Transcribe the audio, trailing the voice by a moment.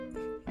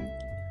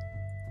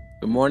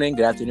good morning,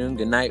 good afternoon,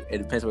 good night. It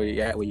depends where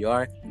you're at, where you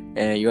are.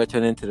 And you're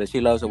tuning into the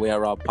She Loves the Way I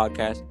Rob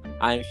podcast.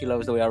 I am She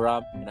Loves the Way I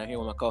Rob, and I'm here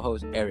with my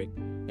co-host, Eric.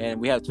 And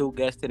we have two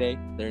guests today.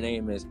 Their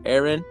name is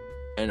Aaron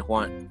and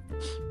Juan.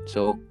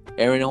 So,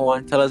 Aaron and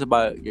Juan, tell us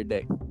about your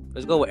day.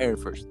 Let's go with Aaron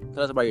first.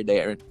 Tell us about your day,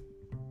 Aaron.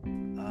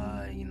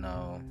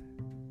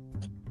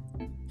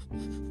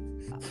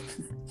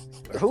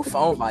 Who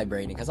phone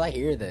vibrating? Because I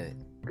hear that.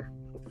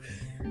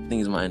 I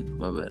think it's mine.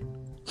 My bad.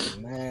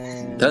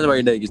 Man. Tell us about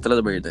your day. Just tell us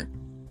about your day.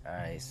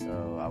 Alright,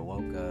 so I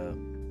woke up.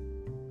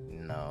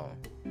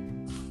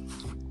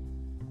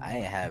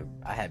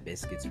 I had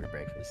biscuits for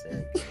breakfast.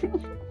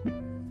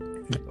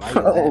 Why are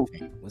you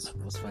laughing? What's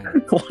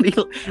funny?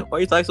 Why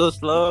you talk so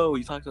slow?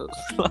 You talk so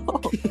slow.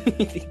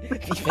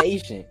 Be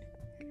patient.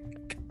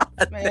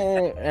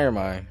 Man, never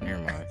mind.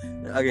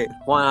 Okay,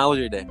 Juan, how was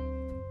your day?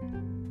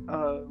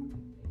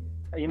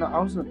 I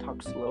was gonna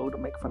talk slow to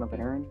make fun of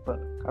Aaron, but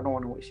I don't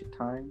want to waste your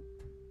time.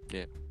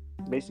 Yeah.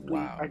 Basically,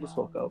 Wow. I just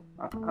woke up.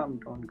 I'm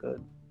doing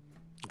good.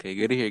 Okay,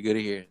 good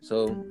to hear.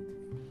 So,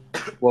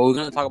 what we're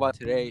gonna talk about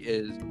today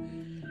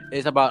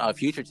is about our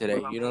future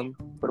today. You know?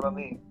 What about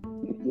me?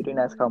 You didn't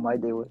ask how my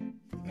day was.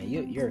 Man,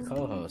 you're a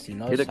co-host. He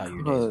knows You're the how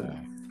your co-host.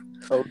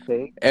 day's going.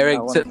 Okay. Eric,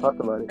 I want to talk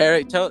about it.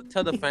 Eric, tell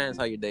the fans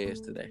how your day is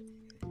today.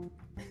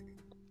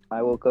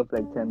 I woke up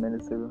like 10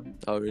 minutes ago.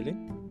 Oh, really?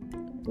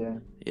 Yeah.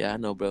 Yeah, I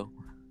know, bro.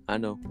 I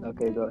know.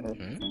 Okay, go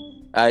ahead.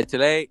 All right,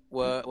 today,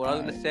 what I was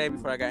gonna say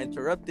before I got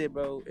interrupted,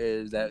 bro,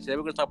 is that today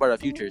we're gonna talk about our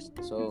futures.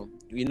 So,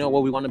 you know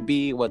what we want to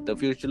be, what the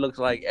future looks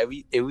like,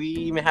 if we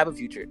even have a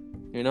future,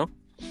 you know.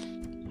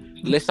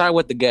 Let's start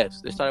with the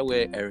guests. Let's start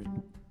with Eric.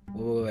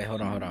 Wait,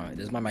 hold on.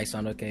 Does my mic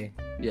sound okay?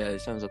 Yeah,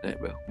 it sounds okay,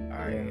 bro. All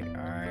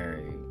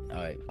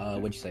right.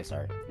 What'd you say?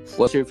 Sorry.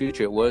 What's your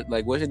future?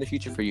 What's in the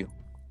future for you?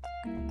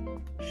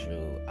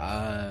 Shoot.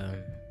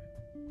 I'm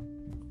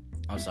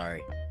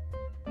sorry.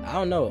 I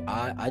don't know.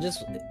 I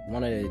just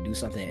want to do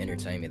something to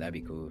entertain me. That'd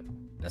be cool.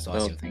 That's all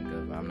I can think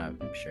of. I'm not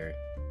sure.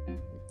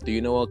 Do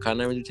you know what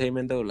kind of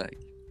entertainment though? Like,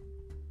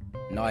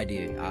 no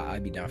idea.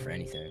 I'd be down for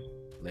anything.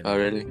 oh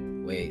really?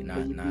 Wait, not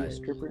a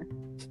stripper.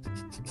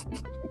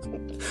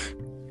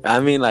 I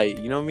mean, like,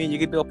 you know what I mean? You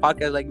could do a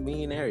podcast like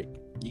me and Eric.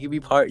 You could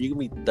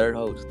be third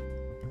host.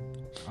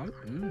 I'm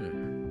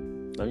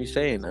just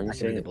saying. I could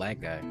be the black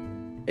guy.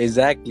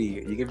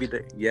 Exactly. You could be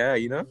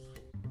you know?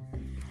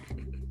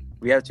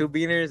 We have two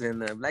beaners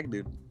and a black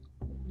dude.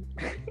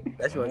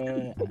 That's what.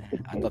 I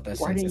thought that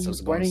sentence was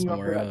going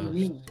somewhere else.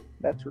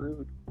 That's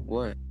rude.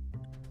 What?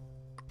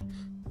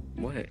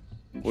 What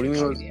do you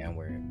mean? The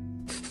N-word.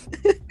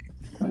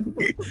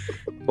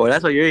 Well,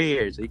 that's why you're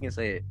here, so you can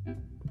say it.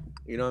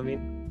 You know what I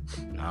mean?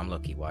 Nah, I'm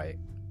lucky white.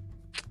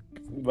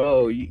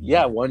 Bro,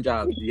 one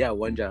job.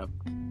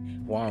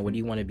 Juan, what do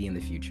you want to be in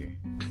the future?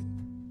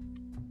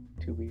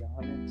 To be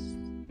honest,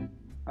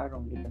 I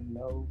don't even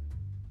know.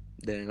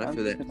 Dang, I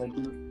feel that.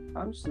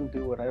 I'm just gonna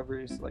do whatever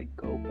is like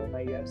open,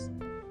 I guess.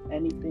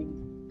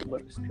 Anything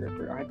but a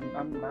stripper.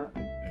 I'm not.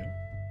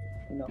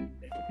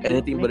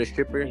 Anything but a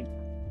stripper.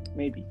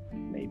 Maybe.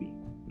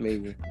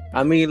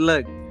 I mean,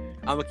 look,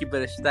 I'm gonna keep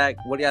it a stack.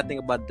 What do y'all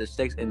think about the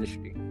sex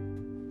industry?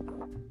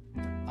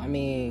 I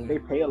mean, they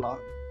pay a lot.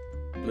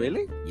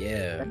 Really?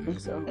 Yeah. I think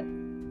so.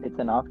 It's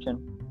an option.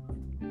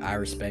 I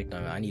respect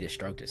them. I need to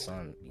stroke this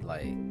son.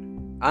 Like,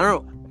 I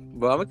don't.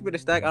 Bro, I'm gonna keep it a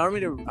stack. I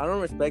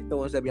don't respect the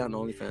ones that be on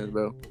OnlyFans,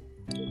 bro.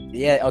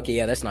 Yeah, okay,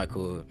 yeah, that's not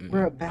cool.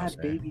 Where a bad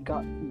baby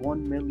got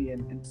 1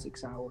 million in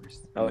 6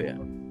 hours. Oh yeah,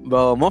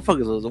 bro,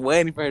 motherfuckers was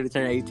waiting for her to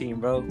turn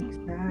 18, bro.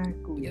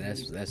 Exactly. Yeah,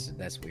 that's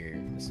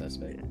weird. That's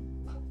suspect.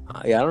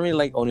 Yeah, I don't really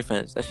like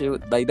OnlyFans. That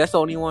shit, like, that's the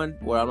only one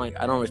where I'm like,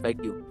 I don't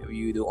respect you if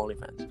you do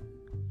OnlyFans.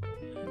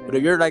 But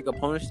if you're like a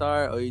porn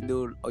star or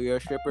you're a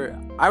stripper,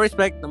 I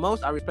respect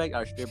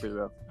our strippers,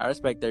 bro. I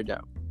respect their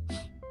job.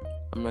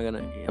 I'm not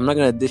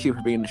gonna diss you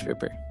for being a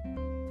stripper.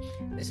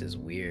 This is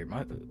weird.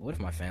 What if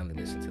my family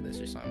listened to this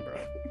or something,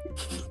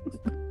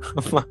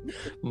 bro?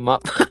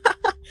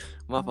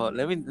 my fault.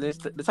 Let's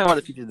talk about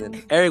the future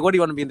then. Eric, what do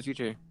you want to be in the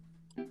future?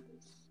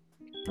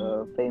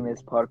 A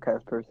famous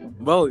podcast person.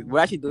 Bro, we're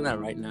actually doing that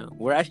right now.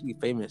 We're actually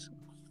famous.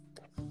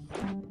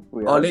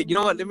 You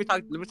know what? Let me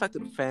talk to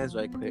the fans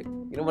right quick.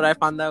 You know what I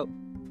found out?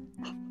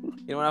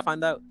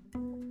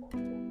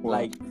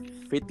 Like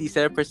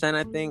 57%,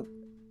 I think,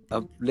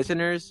 of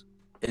listeners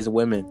is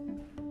women.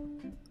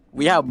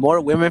 We have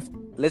more women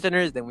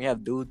listeners than we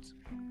have dudes.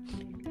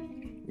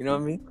 You know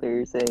what I mean? So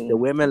you're saying the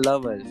women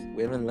love us.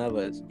 Women love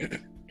us.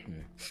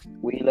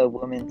 We love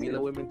women too. We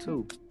love women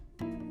too.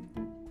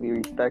 We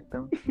respect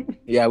them.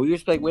 Yeah, we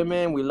respect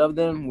women. We love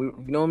them. You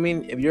know what I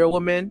mean? If you're a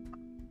woman,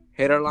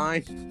 hit our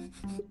line.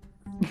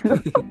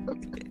 That's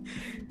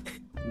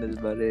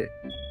about it.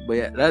 But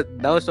yeah, that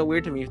was so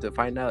weird to me to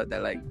find out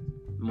that, like,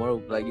 more,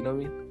 like, you know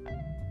what I mean?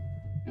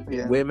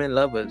 Yeah. Women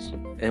love us,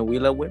 and we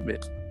love women,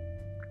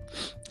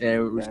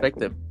 and respect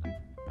them.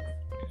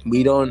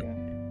 We don't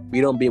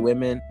be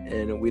women,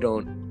 and we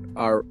don't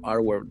our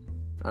word.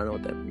 I don't know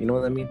what that. You know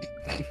what I mean?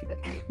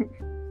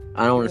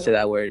 I don't want to say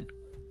that word.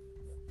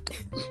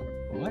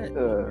 What?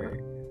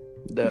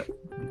 The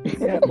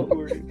yeah, what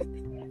word?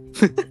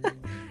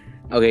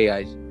 Okay,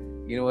 guys.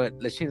 You know what?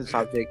 Let's change the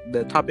topic.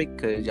 The topic,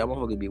 because y'all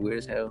motherfuckers be weird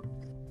as hell.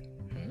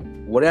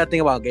 What do y'all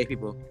think about gay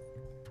people?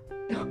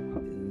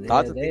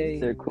 Thoughts of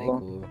things? They're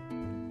cool.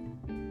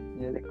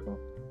 Yeah, they're cool.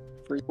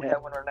 We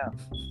have one right now.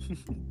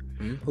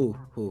 Who?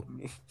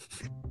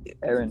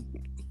 Aaron.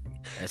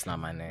 That's not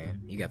my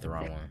name. You got the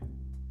wrong one.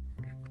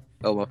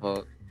 Oh, my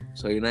fault.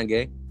 So you're not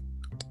gay?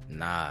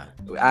 Nah.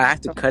 I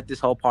have to cut this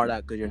whole part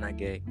out because you're not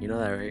gay. You know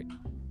that, right?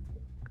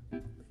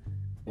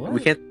 What? We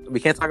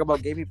can't talk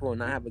about gay people and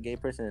not have a gay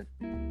person.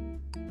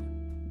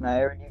 Nah,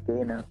 Aaron, you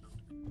gay now.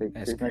 That's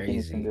There's nothing you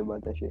crazy. can do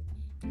about that shit.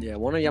 Yeah,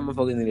 one of y'all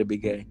motherfuckers need to be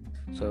gay.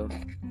 So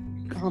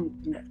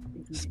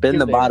spin Give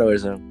the it. bottle or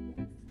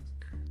something.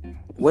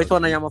 Which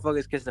one of y'all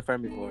motherfuckers kissed a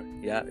friend before?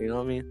 Yeah, you know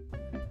what I mean?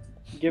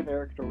 Give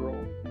Eric the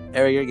role.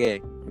 Eric, you're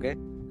gay, okay?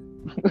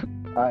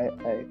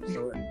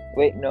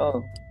 Wait,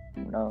 no.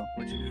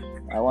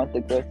 I want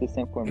the girls to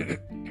sing for me.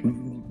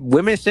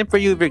 Women simp for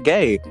you if you're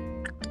gay.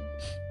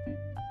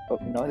 Oh,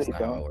 no, That's they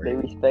not how it don't. works. They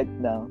respect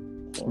now.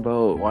 So.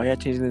 Bro, why y'all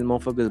changing this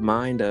motherfucker's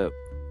mind up?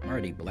 I'm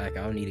already black.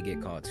 I don't need to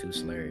get called two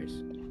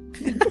slurs.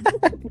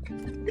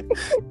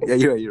 Yeah,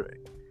 you're right.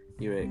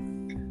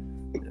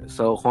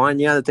 So, Juan,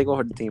 you have to take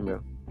over the team, bro.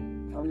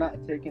 I'm not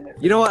taking it.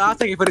 You know what? I'll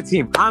take it for the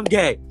team. I'm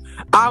gay.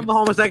 I'm a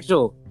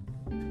homosexual.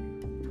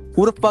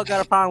 Who the fuck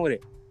got a problem with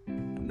it?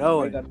 No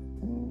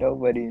one.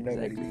 Nobody.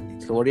 Exactly.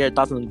 So, what are your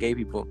thoughts on gay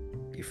people?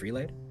 You free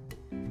later?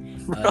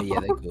 Yeah,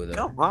 they cool though.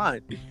 Come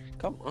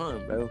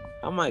on, bro.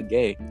 I'm not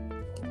gay.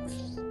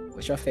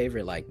 What's your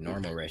favorite like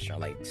normal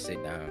restaurant? Like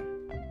sit down.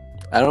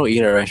 I don't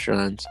eat at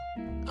restaurants.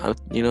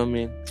 You know what I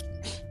mean?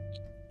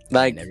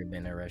 Like, Never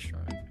been to a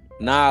restaurant.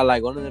 nah,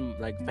 like one of them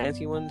like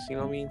fancy ones. You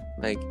know what I mean?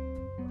 Like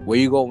where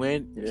you go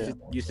in,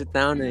 you sit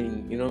down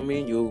and you know what I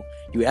mean. You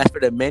ask for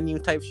the menu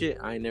type shit.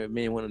 I ain't never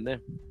been in one of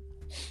them.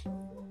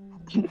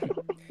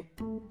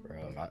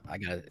 Bro, I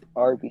got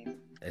Arby's.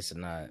 it's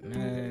not,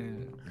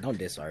 man. Don't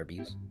diss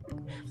Arby's.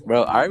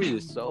 Bro,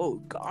 Arby's is so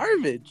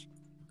garbage.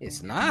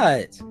 It's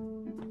not.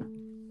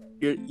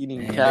 You're eating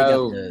Man, they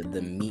cow. got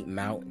the meat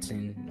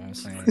mountain. You know what I'm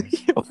saying?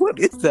 What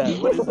is that?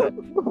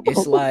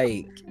 It's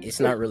like it's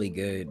not really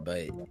good,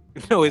 but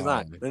No, it's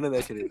not. None of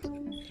that shit is.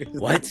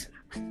 what?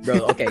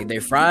 Bro, okay,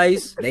 their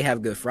fries, they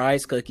have good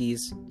fries,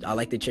 cookies. I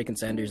like the chicken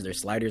tenders. Their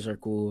sliders are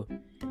cool.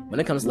 When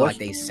it comes to like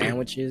they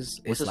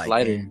sandwiches, What's it's a like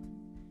slider?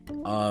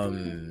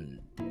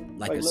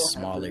 like a little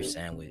smaller hamburgers.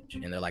 sandwich,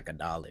 and they're like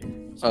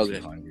 $1. So if Okay.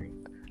 you're hungry,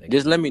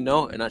 Just let me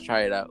know and I'll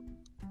try it out.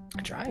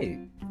 try it.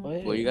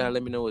 What? Well, you gotta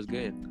let me know what's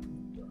good.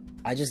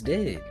 I just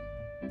did.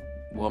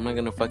 Well, I'm not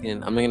gonna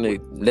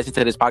listen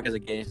to this podcast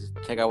again. Just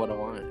check out what I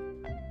want.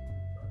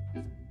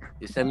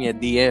 You send me a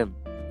DM.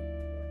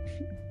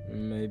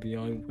 Maybe I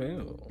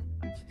will.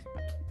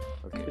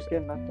 Okay. Just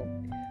get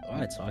nothing.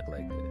 Why I talk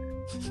like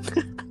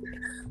that?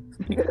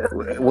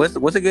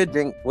 What's a good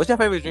drink? What's your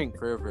favorite drink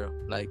for real?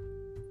 Like,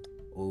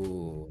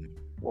 Ooh,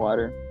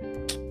 Water.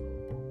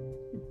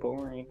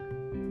 Boring.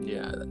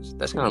 yeah,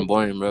 that's kind of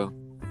boring, bro.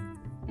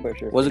 For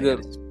sure. What's a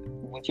good?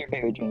 What's your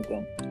favorite drink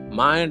then?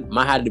 Mine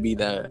had to be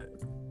the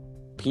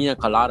pina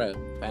colada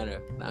Fanta.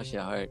 That shit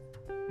hard.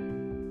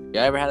 You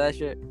ever had that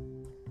shit?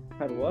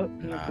 Had what?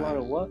 Nah. A lot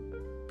of what?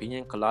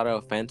 Pina colada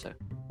Fanta.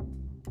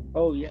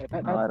 Oh yeah.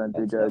 I don't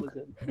do that drugs. was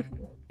it.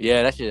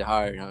 Yeah, that shit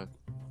hard, huh?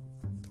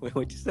 Wait,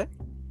 what'd you say?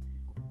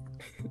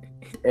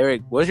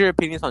 Eric, what's your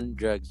opinions on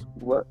drugs?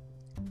 What?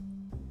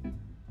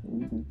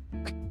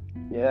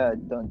 Yeah,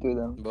 don't do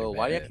them. Bro,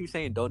 why do you keep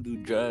saying don't do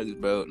drugs,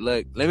 bro?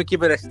 Look, let me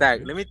keep it a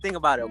stack. Let me think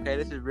about it, okay?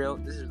 This is real.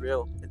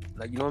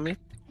 Like, you know what I mean?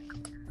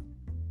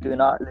 Do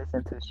not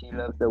listen to She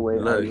Loves the Way.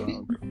 Look,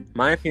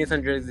 my opinion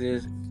on drugs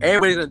is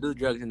everybody's gonna do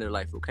drugs in their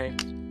life, okay?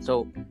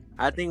 So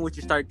I think we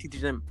should start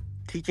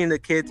teaching the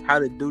kids how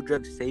to do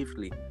drugs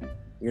safely,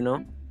 you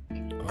know?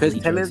 Because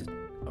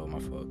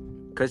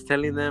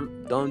telling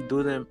them don't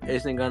do them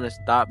isn't gonna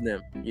stop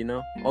them, you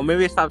know? Or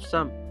maybe it stops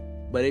some,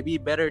 but it'd be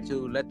better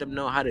to let them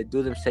know how to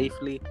do them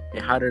safely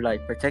and how to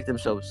like protect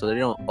themselves so they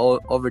don't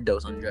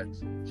overdose on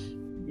drugs.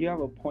 You have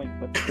a point,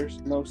 but there's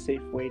no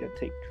safe way to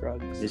take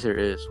drugs. Yes, there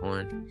is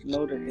one.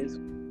 No, there is.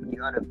 You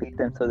gotta beat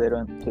them so they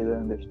don't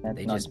understand.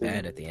 They not just to.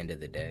 bad at the end of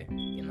the day,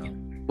 you know.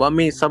 Well, I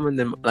mean, some of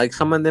them,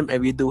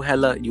 if you do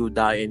hella, you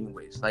die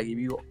anyways. Like if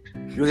you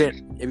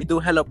do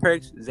hella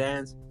perks,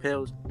 Xans,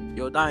 pills,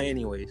 you'll die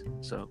anyways.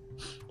 So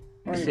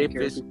I the don't even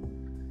care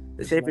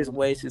if safest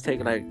way is to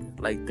take like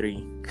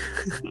 3.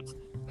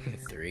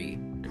 3.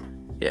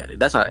 Yeah,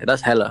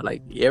 that's hella.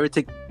 Like you ever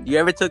took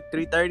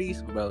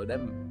 330s, bro?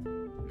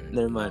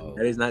 Never mind. Oh.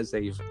 That is not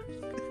safe.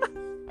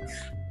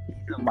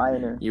 He's a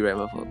minor. You right,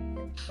 my fault.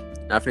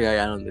 I forgot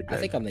I don't do I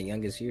think I'm the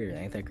youngest here.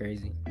 Ain't that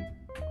crazy?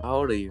 How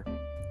old are you?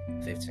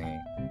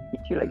 15.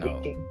 You like No.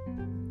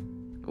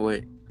 18?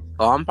 Wait.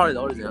 Oh, I'm probably the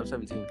oldest. I'm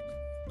 17.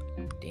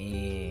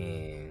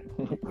 Damn.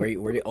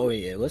 Oh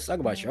yeah. Let's talk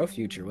about your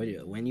future.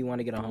 When you want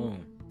to get a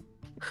home?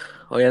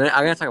 Oh yeah,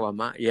 I gotta talk about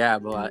my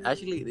bro.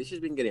 Actually, this has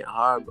been getting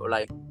hard, bro.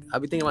 Like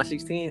I've been thinking about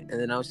 16, and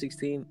then I was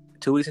 16.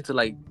 2 weeks into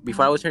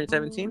before I was turning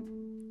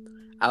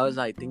 17, I was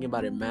like thinking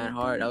about it mad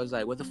hard. I was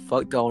like, what the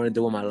fuck do I want to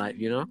do with my life,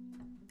 you know?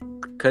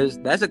 Because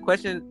that's a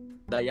question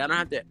that y'all don't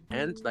have to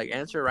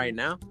answer right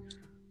now.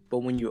 But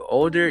when you're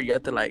older, you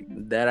have to like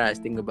that ass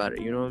think about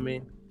it. You know what I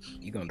mean?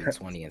 You're gonna be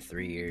 20 in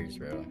 3 years,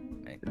 bro.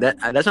 Like,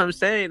 That's what I'm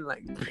saying.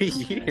 Like 3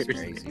 years. that's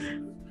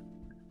crazy.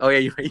 Oh yeah,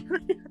 you're right.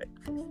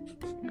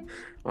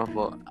 My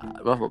fault.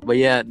 But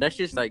yeah, that's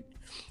just like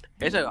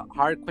it's a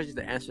hard question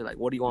to answer. Like,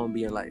 what do you want to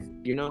be in life?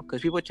 You know,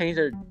 because people change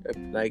their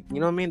like, you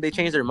know what I mean? They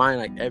change their mind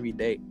like every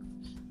day.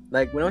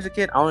 Like when I was a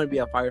kid, I wanted to be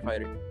a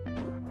firefighter,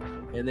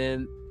 and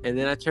then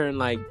I turned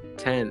like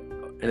 10,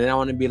 and then I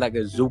want to be like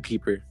a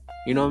zookeeper.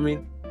 You know what I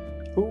mean?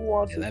 Who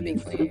wants to be a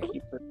clean.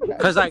 zookeeper?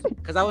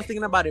 Cause I was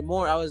thinking about it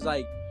more. I was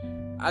like,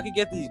 I could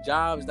get these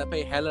jobs that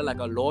pay hella like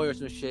a lawyer or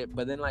some shit,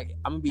 but then like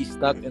I'm gonna be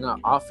stuck in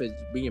an office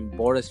being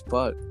bored as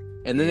fuck.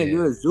 And then if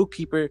you're a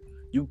zookeeper,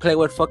 you play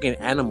with fucking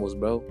animals,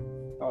 bro.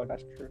 Oh,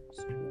 that's true.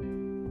 That's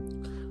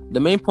true. The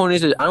main point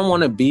is that I don't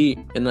want to be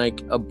in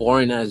like a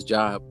boring ass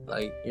job.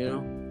 Like, you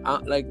know,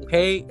 like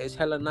pay is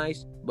hella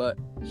nice, but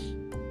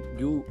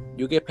you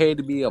get paid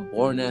to be a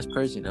boring ass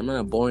person. I'm not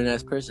a boring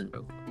ass person,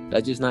 bro.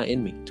 That's just not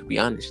in me, to be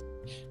honest.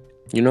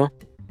 You know?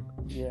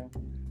 Yeah.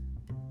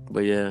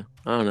 But yeah,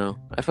 I don't know.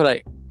 I feel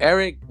like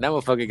Eric, that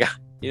motherfucker got,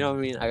 you know what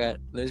I mean?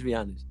 Let's be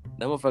honest.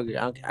 That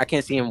motherfucker, I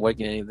can't see him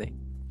working anything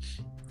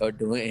or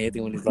doing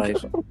anything with his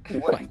life. Oh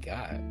my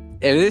god.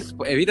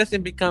 If he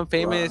doesn't become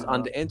famous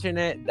on the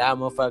internet, that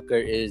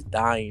motherfucker is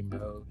dying,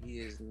 bro. He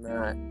is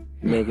not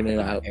making it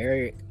out.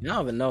 Eric, I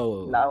don't even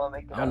know.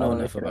 I don't know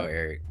enough about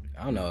Eric.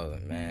 I don't know,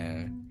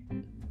 man.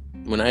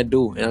 When I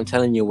do, and I'm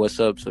telling you what's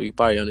up, so you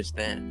probably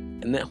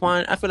understand. And then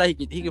Juan, I feel like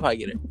he could probably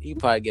get it. He could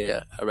probably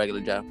get a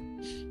regular job.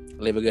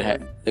 Live a good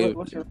hat.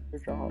 What's your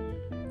job?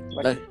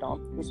 Like a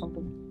doctor or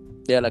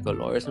something? Yeah, like a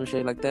lawyer or some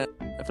shit like that.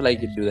 I feel like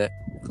you could do that.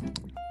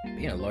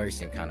 Being a lawyer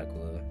seemed kind of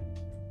cool.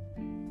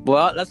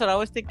 Well, that's what I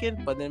was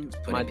thinking, but then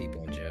Putting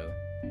people in jail.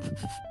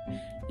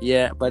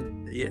 Yeah, but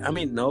I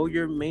mean, no,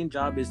 your main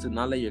job is to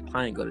not let your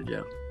client go to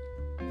jail.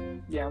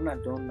 Yeah, I'm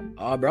not doing that.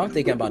 Oh, bro, I'm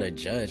thinking about a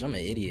judge. I'm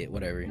an idiot.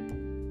 Whatever.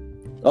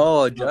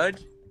 Oh, a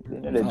judge?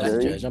 If I was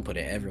a judge, I'm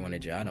putting everyone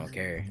in jail. I don't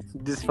care.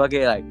 Just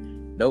fucking like,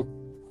 nope.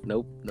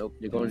 You're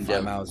going to jail.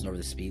 5 miles over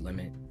the speed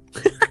limit.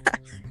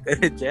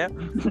 Jail?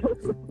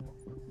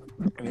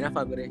 I mean, I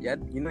fuck with it. Yeah,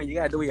 you know, you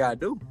gotta do what you gotta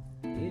do.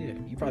 Yeah,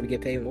 you probably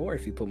get paid more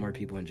if you put more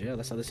people in jail.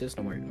 That's how the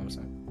system works. You know what I'm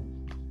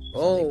saying?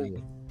 Oh,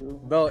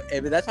 bro,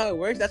 if that's how it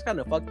works, that's kind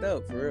of fucked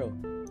up, for real.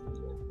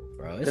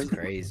 Bro, it's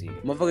crazy.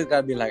 Motherfuckers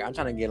gotta be like, I'm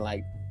trying to get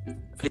like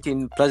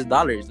 $15+.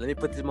 Let me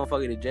put this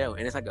motherfucker to jail.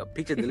 And it's like a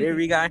pizza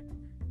delivery guy.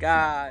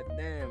 God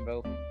damn,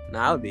 bro.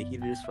 Nah, I would be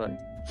heated as fuck.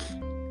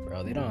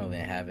 Bro, they don't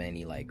even have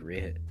any like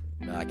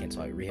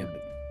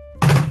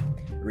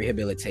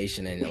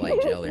rehabilitation in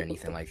like jail or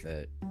anything like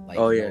that. Like,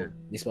 oh yeah, you know,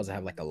 you're supposed to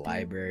have like a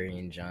library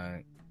and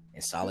junk,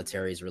 and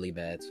solitary is really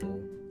bad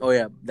too. Oh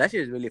yeah, that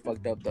shit is really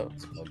fucked up though.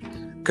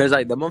 Cause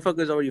like the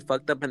motherfucker's already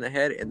fucked up in the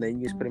head, and then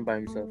you just put him by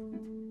himself.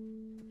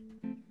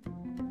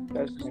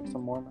 That just makes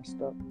him more messed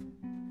up.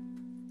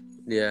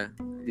 Yeah,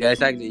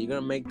 exactly. You're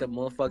gonna make the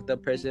more fucked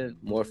up person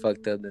more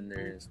fucked up than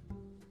there is.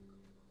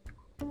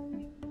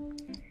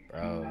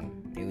 Bro,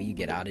 when you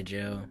get out of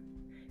jail,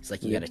 it's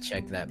like you gotta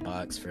check that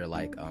box for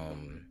like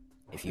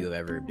if you've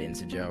ever been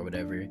to jail or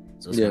whatever.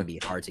 So it's gonna be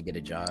hard to get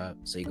a job.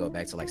 So you go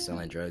back to like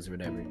selling drugs or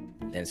whatever.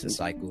 Then it's a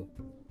cycle.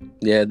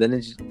 Yeah, then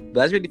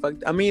that's really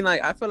fucked. I mean,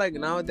 like I feel like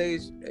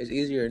nowadays it's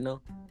easier, no?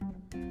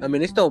 I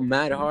mean, it's still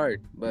mad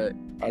hard, but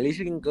at least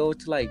you can go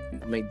to like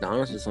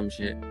McDonald's or some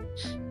shit.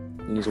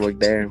 You just work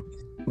there,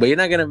 but you're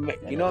not gonna make.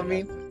 You know what I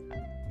mean?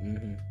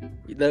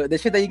 Mm-hmm. The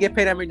shit that you get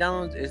paid at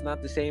McDonald's is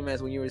not the same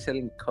as when you were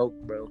selling Coke,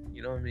 bro.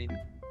 You know what I mean?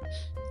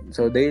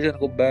 So they just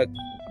go back.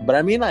 But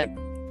I mean, like,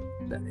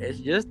 it's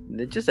just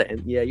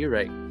yeah, you're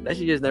right. That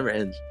shit just never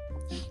ends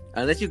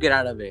unless you get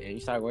out of it and you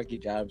start working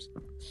jobs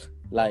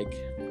like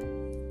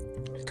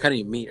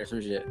cutting meat or some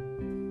shit.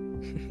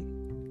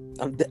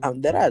 I'm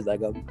dead ass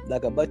like a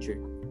butcher.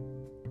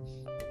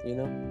 You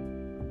know?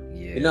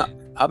 Yeah. You know,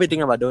 I'll be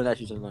thinking about doing that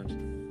shit sometimes.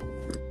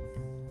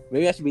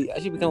 Maybe I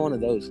should become one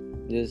of those.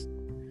 Just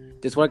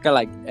work at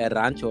like a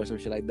rancho or some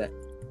shit like that.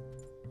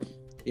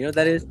 You know what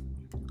that is?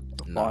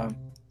 No.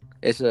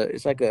 It's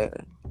just like a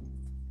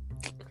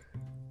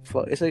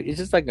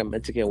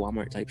Mexican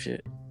Walmart type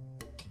shit.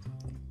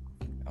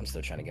 I'm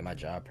still trying to get my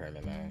job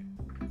permit, man.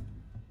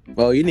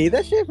 Well, you need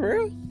that shit for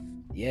real?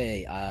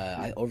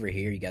 Yeah, over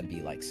here you gotta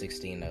be like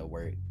 16 to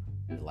work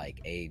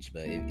like age,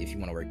 but if you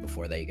want to work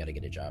before that, you gotta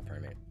get a job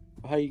permit.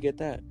 How you get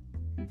that?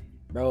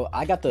 Bro,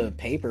 I got the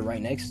paper right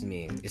next to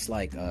me. It's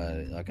like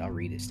I'll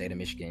read it. State of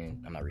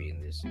Michigan. I'm not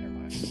reading this. Never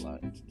mind. It's a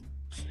lot.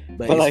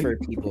 But it's like, for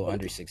people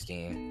under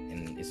 16,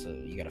 and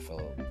you gotta fill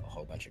a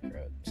whole bunch of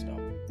crap stuff.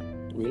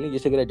 Really?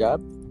 Just to get a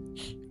job?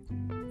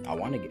 I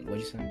want to get. What'd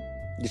you say?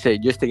 You say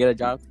just to get a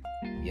job?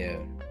 Yeah.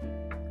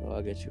 Oh,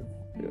 I get you.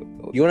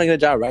 You want to get a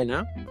job right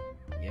now?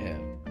 Yeah.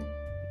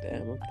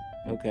 Damn.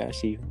 Okay, I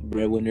see.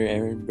 Breadwinner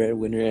Aaron. Bro.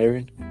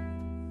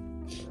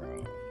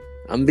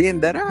 I'm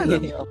being that out.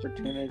 Any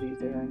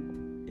opportunities,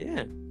 Aaron?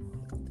 Yeah.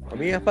 I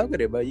mean, I fuck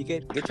with it, but you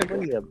get your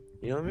money up.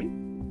 You know what I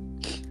mean?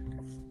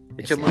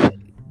 Get your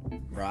money.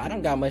 Bro, Bro, I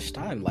don't got much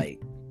time, like,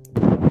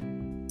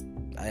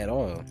 at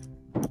all.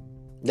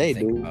 They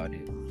Think do. about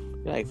it.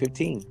 You're like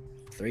 15.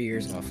 3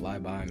 years gonna fly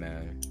by,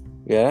 man.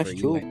 Yeah, that's For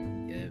true.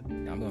 Yeah,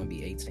 I'm gonna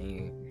be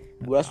 18.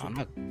 Well,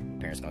 My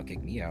parents gonna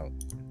kick me out.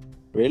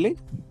 Really?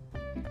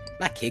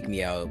 Not kick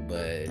me out,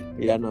 but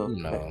Yeah, I know.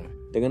 you know.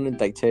 They're gonna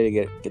like tell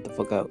you to get the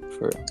fuck out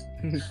for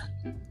real.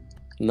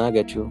 No, I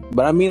get you.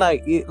 But I mean,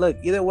 like, look,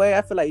 either way,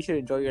 I feel like you should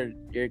enjoy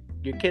your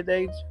kid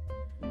age.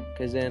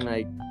 Cause then,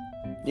 like,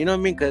 you know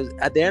what I mean? Cause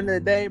at the end of the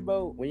day,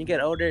 bro, when you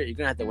get older, you're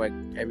gonna have to work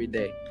every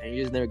day, and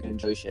you're just never gonna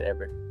enjoy shit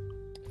ever.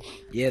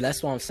 Yeah,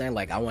 that's what I'm saying.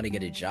 Like, I want to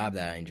get a job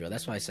that I enjoy.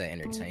 That's why I say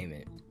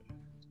entertainment.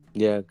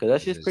 Yeah, cause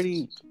that's just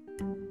pretty.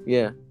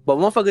 Yeah, but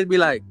motherfuckers be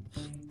like,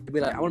 I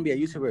want to be a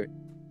YouTuber,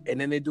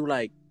 and then they do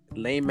like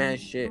lame ass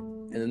shit,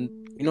 and then,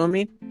 you know what I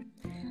mean?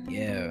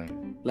 Yeah.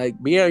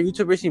 Like, being a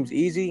YouTuber seems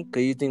easy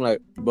because you think,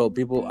 like, bro,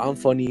 people, I'm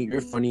funny,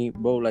 you're funny,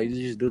 bro. Like, you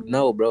just do.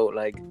 No, bro.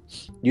 Like,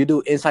 you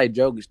do inside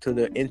jokes to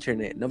the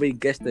internet. Nobody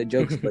gets the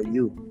jokes but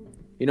you.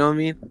 You know what I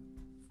mean?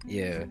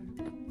 Yeah.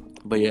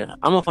 But yeah,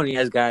 I'm a funny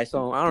ass guy,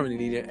 so I don't really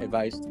need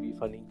advice to be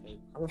funny.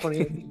 I'm a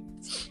funny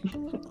ass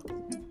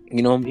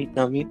You know what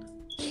I mean?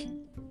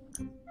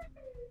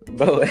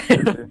 Bro,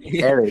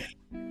 Eric.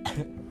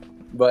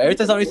 Bro, every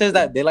time somebody says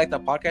that they like the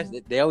podcast,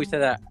 they always say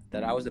that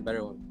I was the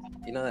better one.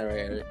 You know that, right,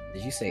 Eric?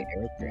 Did you say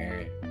Eric or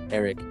Aaron?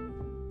 Eric.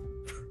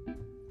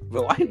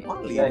 Bro, why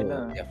Juan Lee?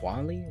 Yeah,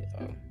 Juan Lee?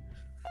 Oh.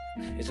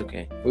 It's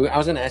okay. I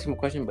was gonna ask him a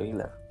question, but he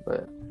left.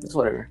 But it's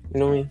whatever. You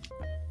know what I mean?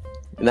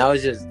 And I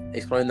was just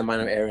exploring the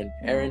mind of Aaron.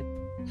 Aaron,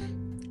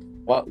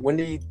 when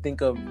did you think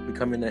of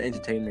becoming an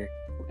entertainer?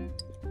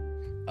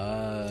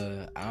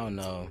 I don't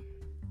know.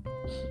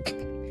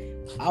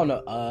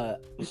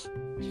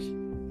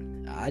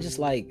 I just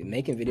like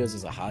making videos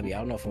as a hobby. I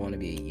don't know if I want to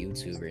be a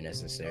YouTuber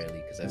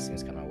necessarily because that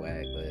seems kind of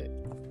whack, but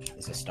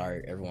it's a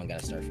start. Everyone got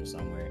to start from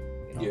somewhere.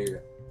 You know? Yeah.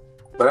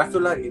 But I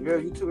feel like if you're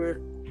a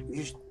YouTuber,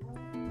 you should.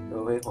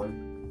 Oh, wait, hold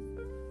on.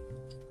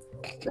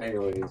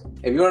 Anyways,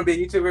 if you want to be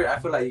a YouTuber, I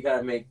feel like you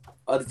gotta make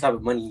other type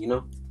of money, you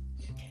know?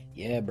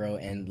 Yeah, bro,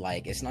 and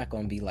like it's not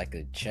gonna be like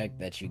a check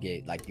that you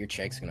get. Like your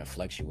check's gonna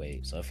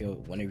fluctuate. So if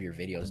one of your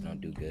videos don't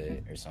do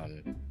good or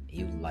something,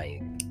 you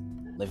like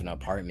live in an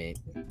apartment,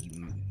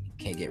 you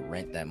can't get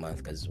rent that month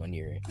because when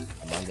your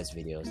Among Us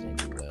videos didn't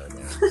do well.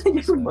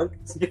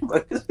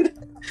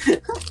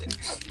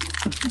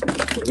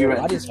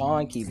 Why does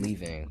Juan keep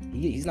leaving?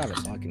 He's not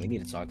talking. We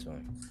need to talk to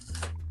him.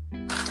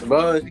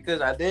 Bro, it's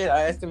because I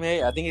asked him,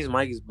 hey, I think his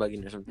mic is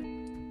bugging or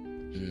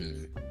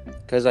something.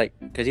 Cause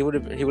he would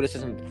have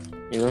said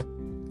something, you know?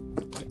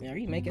 Man, are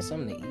you making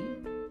something to eat?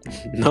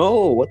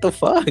 No, what the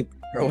fuck?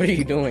 Bro, what are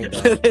you doing,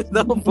 bro? There's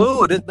no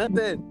food. There's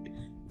nothing.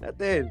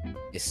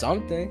 It's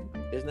something.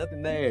 There's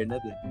nothing there.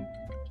 Nothing.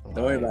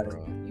 Don't worry about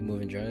bro. You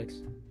moving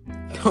drugs?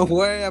 Don't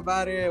worry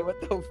about it. What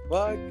the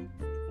fuck?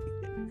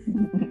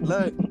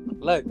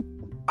 Look.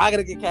 I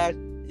gotta get cash.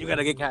 You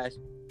gotta get cash.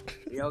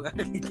 Yo,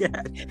 gotta get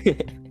cash.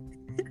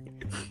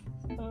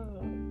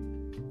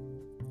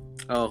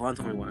 Oh, Juan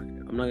told me why.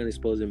 I'm not gonna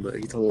expose him, but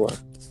he told me why.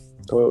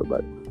 Don't worry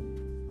about it.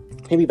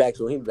 He'll be back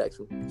soon.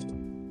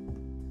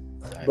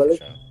 Right, but look,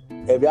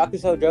 if y'all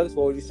could sell drugs,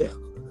 what would you sell?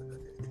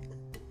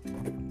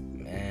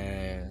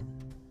 Man,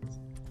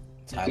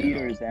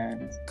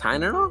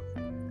 Tylenol?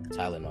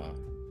 Tylenol.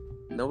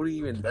 Nobody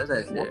even does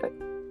that shit. What?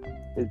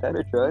 Is that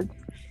a drug?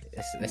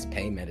 That's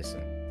pain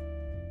medicine.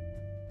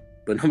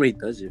 But nobody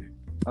does it.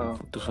 Oh.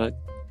 What the fuck?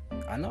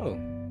 I know.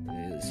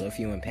 So if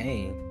you're in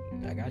pain,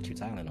 I got you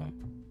Tylenol.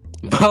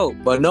 Bro,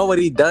 but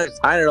nobody does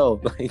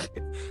Tylenol. Like,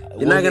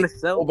 you're not gonna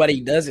sell.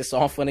 Nobody does it, so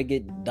I'm finna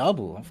get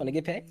double. I'm finna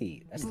get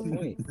paid. That's the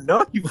point.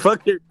 No, you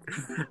fucking,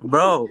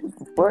 bro.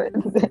 What?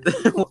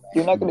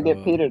 You're not gonna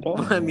get paid at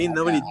all. I mean,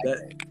 nobody does.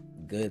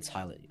 Good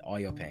Tylenol. All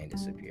your pain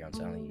disappear. I'm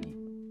telling you,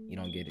 you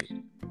don't get it.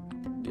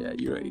 Yeah,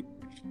 you're right.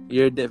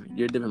 You're a different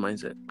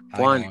mindset.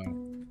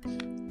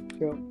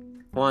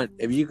 Juan,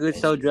 if you could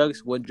sell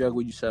drugs, what drug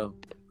would you sell?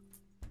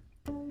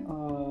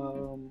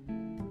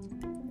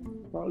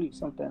 Probably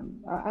something.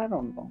 I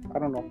don't know. I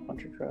don't know a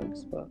bunch of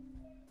drugs, but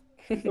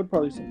it would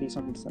probably be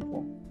something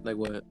simple. Like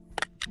what? I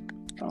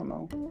don't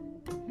know.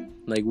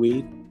 Like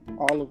weed?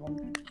 All of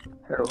them.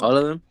 Heroin. All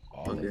of them?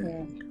 All of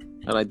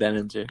them. I like that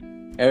answer.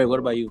 Eric, what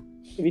about you?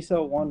 If you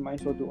sell one, might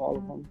as well do all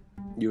of them.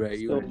 You're right.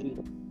 You're gonna get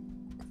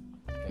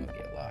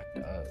locked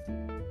up.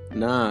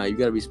 Nah, you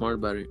gotta be smart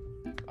about it.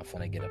 I'm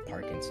finna get a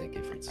parking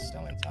ticket for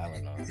selling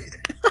Tylenol.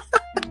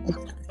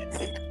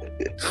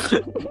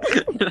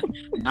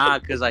 Nah,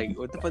 cause like,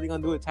 what the fuck they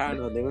gonna do with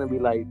Tylenol? They're gonna be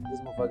like, this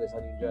motherfucker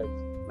selling drugs.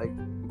 Like,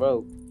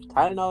 bro,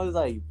 Tylenol is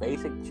like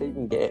basic shit you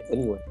can get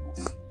anyway.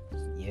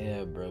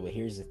 Yeah, bro, but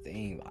here's the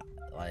thing,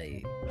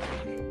 like,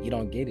 you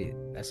don't get it.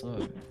 That's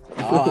all.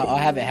 I'll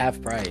have it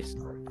half price.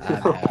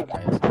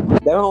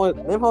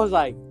 That was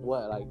like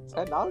what, like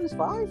 $10,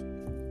 $5?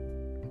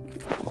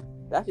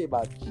 That shit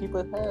about cheap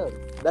as hell.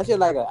 That shit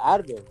like an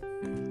Advil.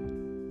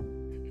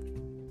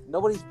 No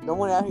one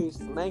out here is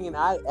slanging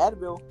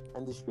Advil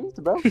in the streets,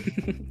 bro.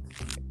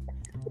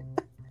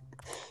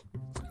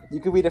 You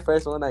could be the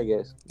first one, I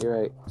guess.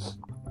 You're right.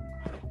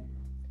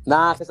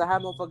 Nah, because I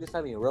have motherfuckers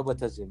telling me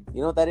robotism.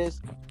 You know what that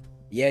is?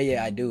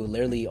 Yeah, I do.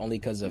 Literally only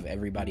because of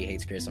Everybody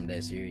Hates Chris. I'm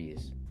dead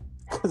serious.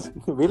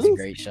 Really? It's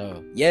a great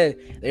show. Yeah,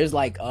 there's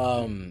like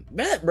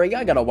man, bro,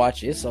 y'all gotta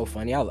watch it. It's so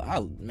funny.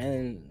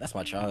 Man, that's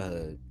my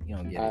childhood. You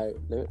don't get it.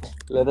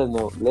 Let us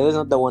know. Let us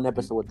know the one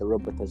episode with the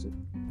robotism.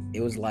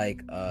 It was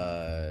like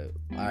all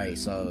right,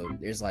 so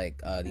there's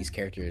like these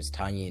characters,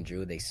 Tanya and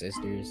Drew, they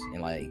sisters,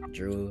 and like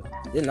Drew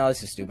didn't know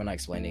this is stupid, I'm not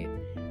explaining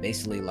it.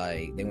 Basically,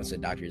 like they went to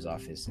the doctor's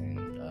office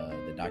and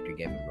the doctor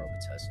gave him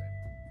Robitussin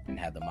and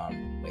had the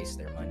mom waste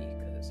their money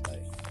because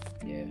like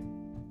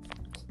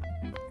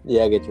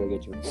yeah, I get you.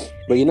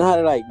 But you know how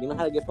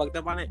to get fucked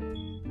up on it?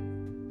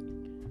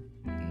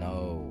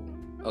 No.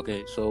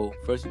 Okay, so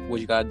first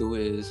what you gotta do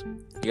is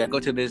you gotta go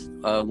to this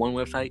one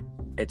website.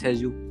 It tells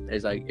you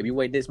it's like if you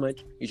weigh this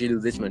much, you should do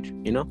this much,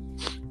 you know?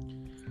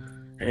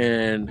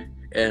 And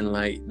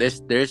like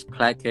there's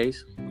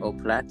plaques or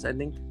plats, I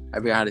think. I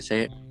forgot how to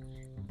say it.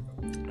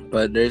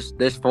 But there's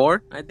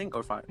 4, I think,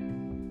 or 5.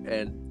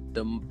 And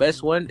the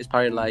best one is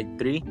probably like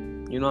 3,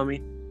 you know what I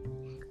mean?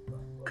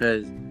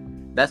 Cause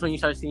that's when you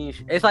start seeing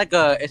it's like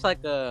a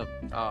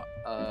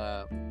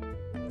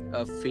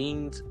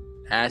fiend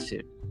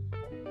acid.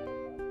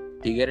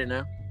 Do you get it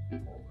now?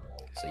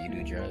 So you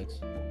do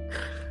drugs?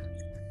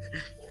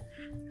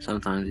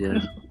 Sometimes, yeah.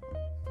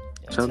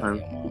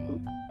 Sometimes.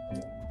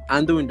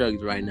 I'm doing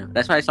drugs right now.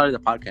 That's why I started the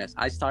podcast.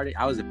 I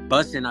was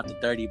busting up to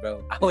 30,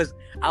 bro. I was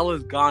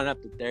gone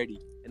up to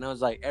 30. And I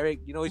was like, Eric,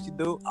 you know what you should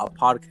do? A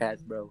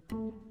podcast, bro.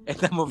 And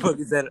that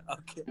motherfucker said,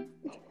 okay.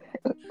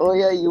 Oh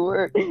yeah, you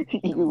were.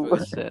 I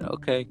said,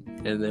 okay.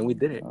 And then we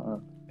did it.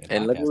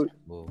 And look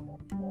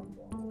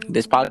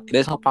this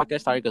whole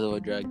podcast started because of a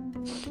drug.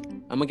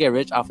 I'm gonna get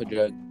rich off a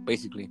drug,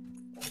 basically.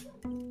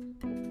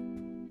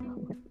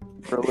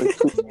 Bro, we're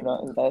tweeting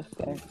out last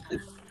time.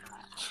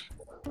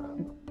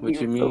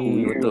 What you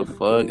mean? What the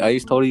fuck? I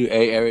just told you,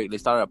 hey Eric, they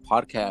started a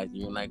podcast. And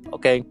you're like,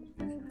 okay.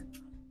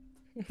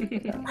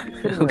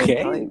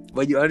 Okay.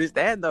 But you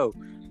understand though.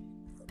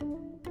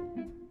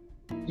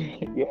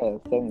 Yeah,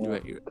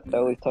 somewhat. I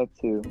always talk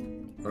to.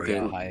 Okay.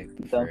 Hype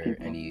for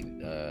any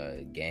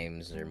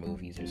games or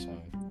movies or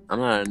something. I'm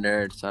not a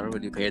nerd, so I don't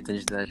really pay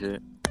attention to that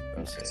shit.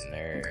 I'm a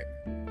nerd.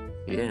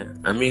 Yeah,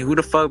 I mean, who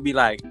the fuck be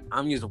like,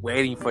 I'm just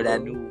waiting for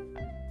that new,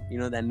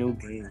 that new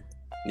game.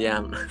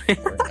 Yeah,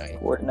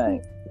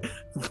 Fortnite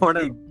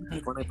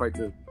part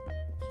 2.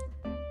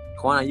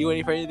 Juan, are you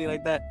waiting for anything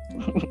like that?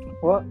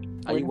 What?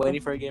 Are you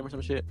waiting for a game or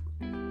some shit?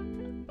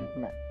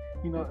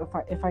 You know,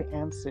 if I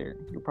answer,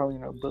 you're probably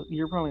gonna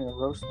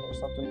roast me or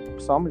something.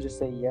 So I'm gonna just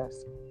say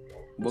yes.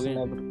 What game?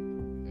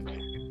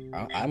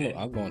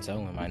 I'll go and tell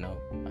him. I know.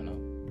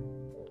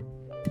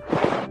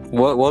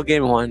 What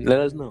game, Juan? Let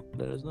us know.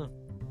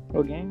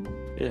 What game?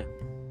 Yeah.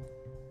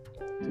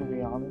 To be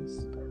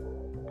honest,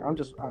 I'm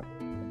just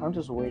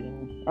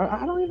waiting.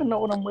 I don't even know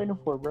what I'm waiting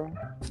for, bro.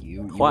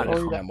 You waiting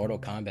for that Mortal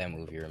Kombat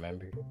movie,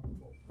 remember?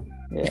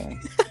 Yeah.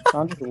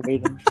 I'm just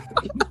waiting.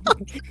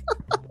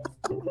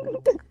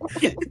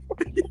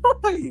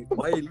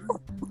 Why you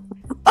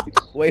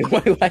Wait,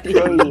 why do you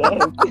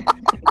laugh?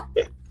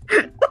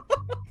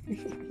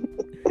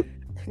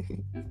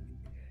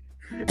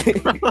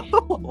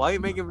 Why you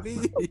making me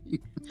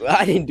leave?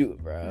 I didn't do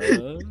it, bro.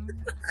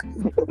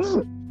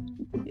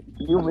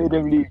 You made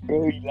him leave,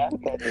 bro. You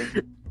laughed at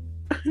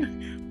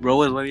him. Bro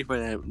was waiting for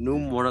that new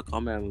Mortal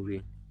Kombat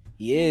movie.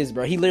 He is,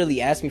 bro. He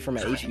literally asked me for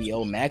my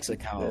HBO Max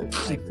account.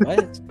 Like,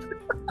 what?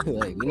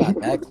 Like, we're not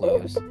that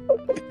close.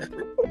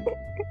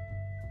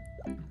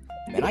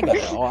 Man, I got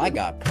it all. I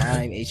got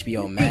Prime,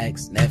 HBO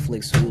Max,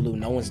 Netflix, Hulu.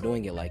 No one's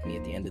doing it like me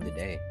at the end of the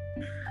day.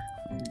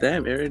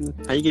 Damn, Aaron.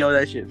 How you get all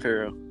that shit,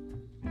 for real?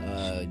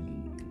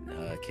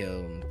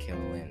 Kill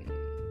and...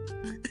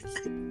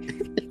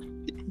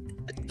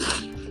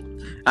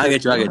 I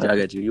get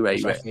you. You're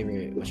right. What's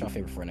your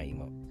favorite Fortnite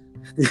emote?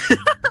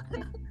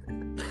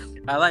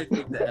 I like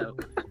Take the L.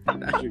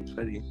 That's really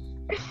funny.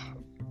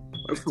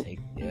 Take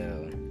the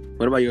L.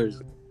 What about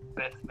yours?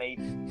 Best mate.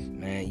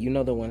 Man, you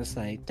know the one that's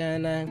like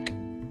dun.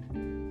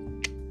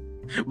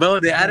 Bro,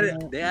 they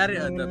added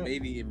the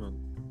baby emote.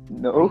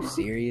 No. Are you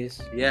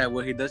serious? Yeah,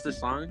 when he does the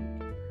song.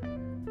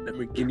 Let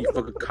me give you a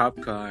fucking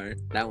cop car.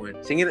 That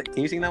one. Sing it.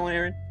 Can you sing that one,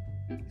 Aaron?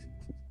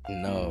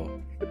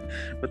 No.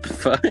 What the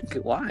fuck?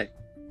 Why?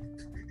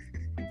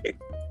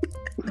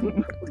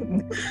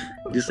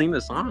 Just sing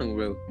the song,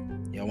 bro.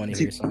 Y'all want to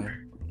hear a song?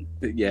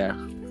 Yeah.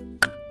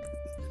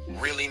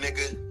 Really,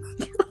 nigga?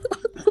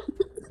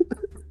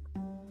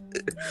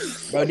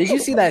 Bro, did you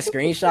see that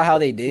screenshot? How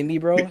they did me,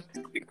 bro?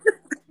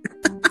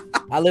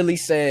 I literally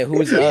said,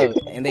 "Who's up?"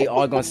 and they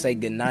all gonna say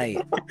good night.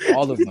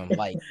 All of them,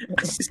 like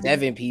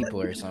 7 people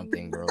or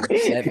something, bro.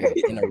 7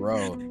 in a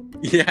row.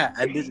 Yeah,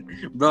 I did,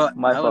 bro.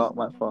 My fault.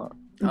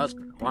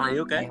 Juan,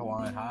 you okay? Hey,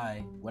 Juan,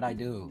 hi. What'd I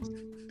do?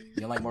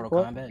 You like Mortal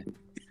Kombat?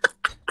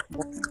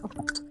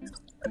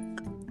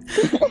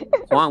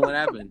 Juan, what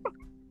happened?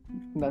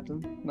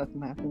 Nothing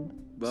happened.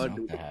 Bro,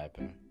 Something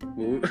happened.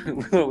 we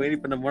were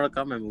waiting for the Mortal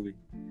Kombat movie.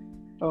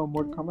 Oh,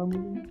 Mortal Kombat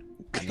movie?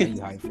 I know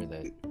you hyped for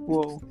that.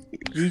 Well,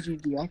 Gigi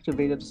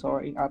deactivated.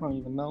 Sorry, I don't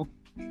even know.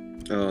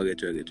 Oh, I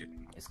get you.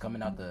 It's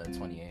coming out the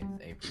 28th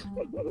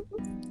April.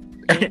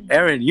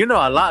 Aaron, you know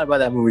a lot about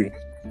that movie.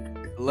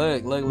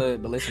 Look,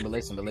 but listen.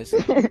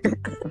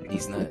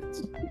 He's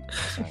nuts.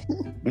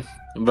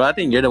 Bro, I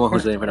think you're the one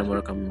who's waiting for that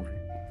Mortal Kombat movie.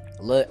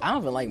 Look, I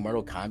don't even like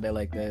Mortal Kombat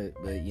like that,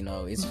 but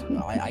it's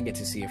I get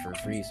to see it for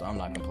free, so I'm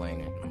not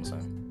complaining. You know what I'm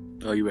saying?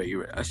 Oh,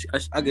 you're right.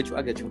 I get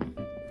you.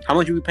 How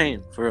much you be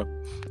paying for real?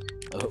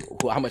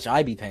 How much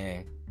I be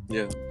paying?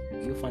 Yeah.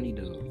 You a funny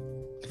dude.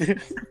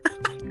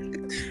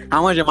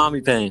 How much your mom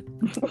be paying?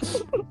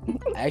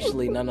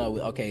 Actually, no.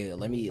 Okay,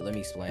 let me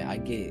explain. I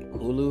get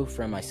Hulu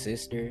from my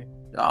sister.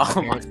 Oh,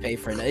 my parents pay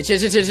for it.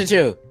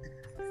 Chill.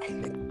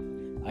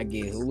 I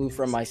get Hulu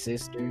from my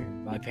sister.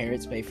 My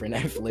parents pay for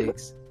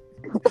Netflix.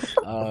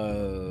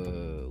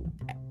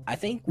 I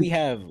think we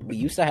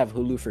used to have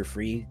Hulu for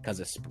free because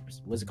of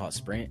what's it called,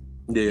 Sprint?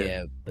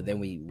 Yeah. But then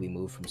we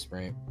moved from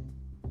Sprint.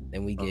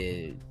 Then we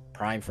get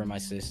Prime from my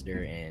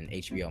sister and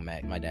HBO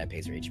Max. My dad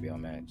pays for HBO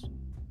Max.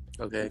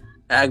 Okay.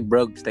 Act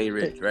broke, stay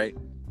rich, right?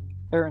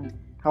 Aaron,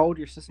 how old is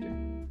your sister?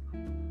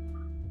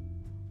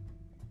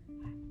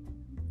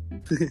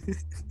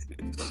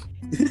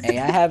 Hey,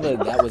 I have a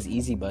that was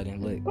easy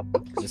button. Look,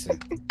 listen.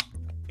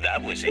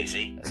 That was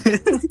easy.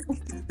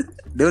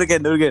 Do it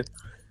again. That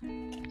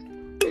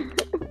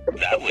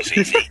was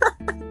easy.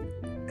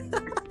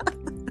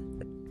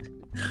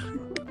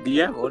 Do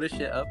you have all this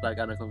shit up like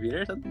on a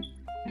computer or something?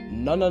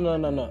 No.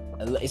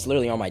 It's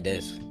literally on my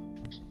desk.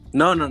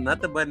 No,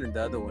 not the button.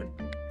 The other one.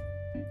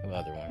 The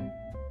other one.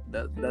 The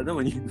other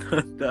one.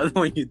 The other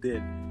one you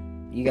did.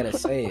 You gotta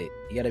say it.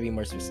 You gotta be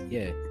more specific.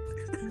 Yeah.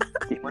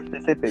 Be more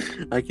specific.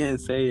 I can't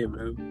say it,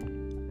 bro.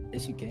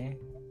 Yes, you can.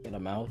 Get a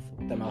mouth.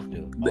 What the mouth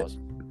do? Pause.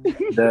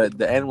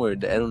 The N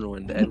word. The N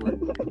word.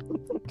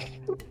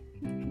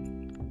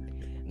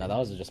 No, that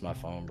was just my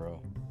phone, bro.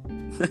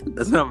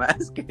 That's what I'm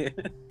asking.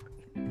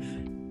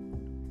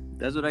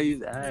 That's what I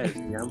used to ask.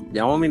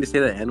 Y'all want me to say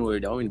the N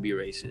word? Y'all want me to be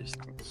racist?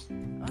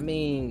 I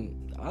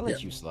mean, I'll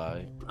let you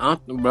slide.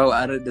 Bro,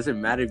 it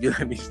doesn't matter if you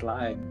let me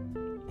slide.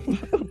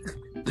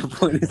 The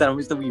point is that I'm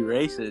still be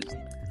racist.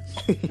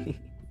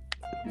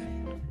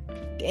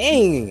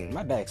 Dang,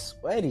 my back's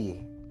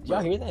sweaty. Did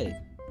y'all hear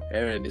that?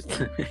 Aaron,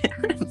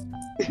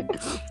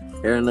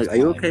 Aaron, look, are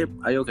you okay?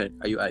 Are you okay?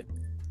 Are you alright?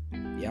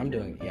 Yeah, I'm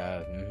doing. Yeah.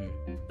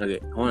 Mm-hmm. Okay,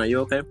 Juan, are you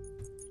okay?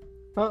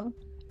 Huh?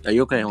 Are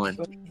you okay, Juan?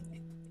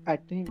 I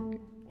think.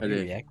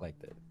 Okay. You act like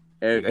that.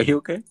 Eric, are you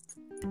okay?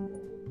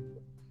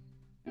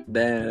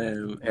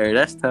 Damn, Eric,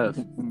 that's tough.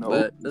 No.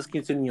 But let's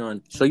continue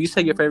on. So you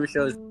said your favorite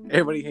show is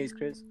Everybody Hates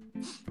Chris?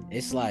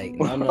 It's like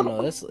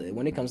no. That's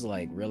when it comes to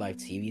like real life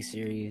TV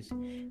series.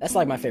 That's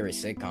like my favorite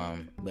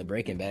sitcom. But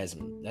Breaking Bad's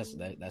that's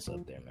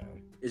up there,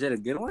 man. Is it a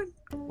good one?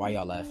 Why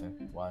y'all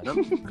laughing? Why?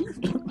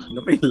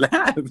 Nobody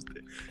laughed.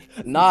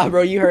 Nah,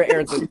 bro, you heard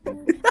Aaron.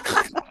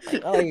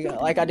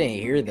 Like I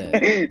didn't hear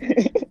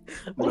that.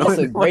 That's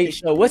a great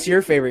show. What's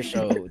your favorite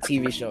show,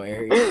 TV show,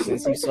 Eric?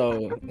 Since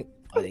you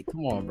like,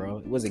 come on,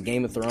 bro. Was it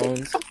Game of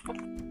Thrones?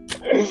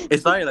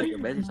 It's probably like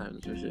Adventure Time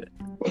or shit.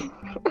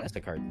 That's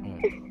the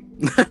cartoon.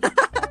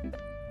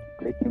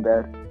 Breaking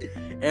Bad.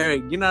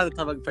 Eric, you're not the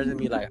type of person to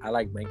be like, I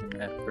like Breaking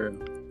Bad, bro.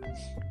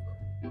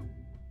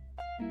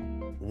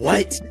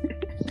 What?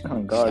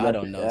 Oh God, I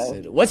don't know,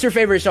 Sid. What's your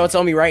favorite show?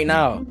 Tell me right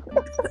now.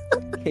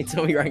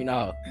 Tell me right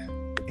now.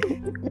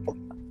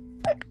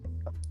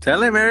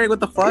 Tell him, Eric, what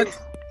the fuck?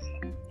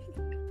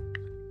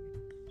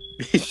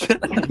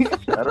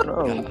 I don't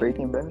know.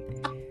 Breaking Bad.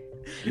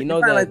 You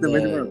know that like the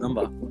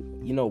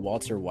you know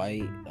Walter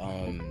White.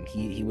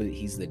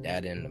 He's the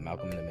dad in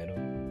Malcolm in the Middle.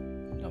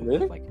 You know,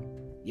 really? Like,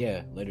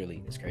 yeah,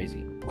 literally, it's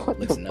crazy. What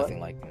Looks the nothing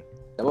like him.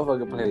 That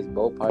motherfucker plays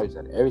both parts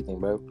and everything,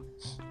 bro.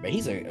 But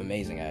he's an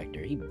amazing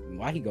actor. He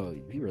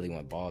really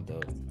went bald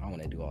though. I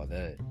want to do all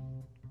that.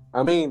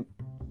 I mean,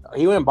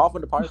 he went bald for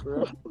the part,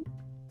 bro.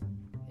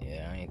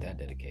 Yeah, I ain't that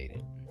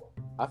dedicated.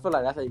 I feel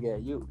like that's how you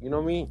get you. You know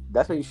what I mean?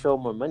 That's how you show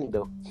more money,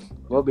 though.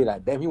 We'll be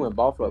like, damn, he went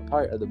bald for a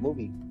part of the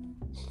movie.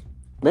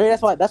 Maybe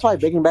that's why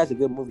Breaking Bad's a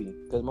good movie,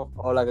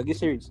 or like a good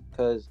series,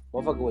 because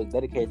motherfucker was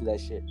dedicated to that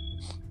shit.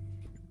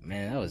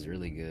 Man, that was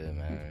really good,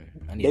 man.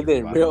 They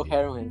did real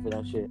heroin for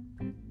that shit.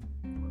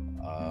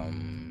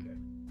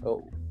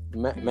 Oh,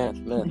 math.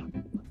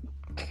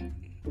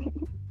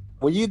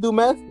 When you do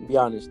math, be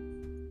honest.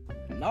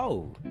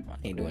 No, I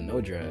ain't doing no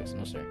drugs.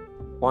 No, sir.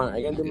 Juan, are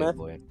you gonna do math?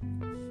 Boy.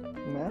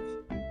 Math?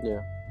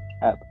 Yeah.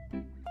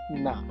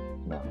 No.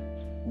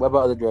 What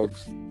about other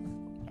drugs?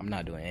 I'm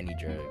not doing any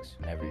drugs.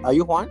 Never. Are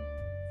you Juan?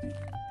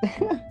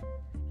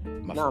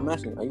 My No, I'm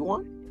asking. Are you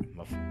Juan?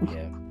 My fault.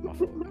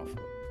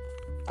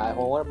 Alright,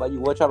 Juan, what about you?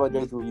 What type of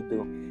drugs will you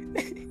do?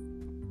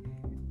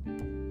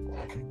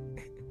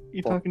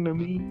 You talking to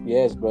me?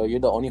 Yes, bro. You're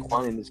the only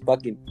Juan in this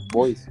fucking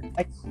voice.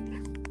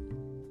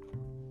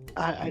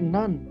 I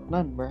none,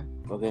 bro.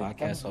 Okay.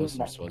 Podcast hosts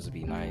are supposed to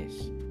be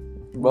nice.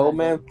 Bro,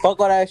 man, fuck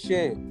all that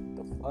shit.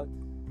 The fuck?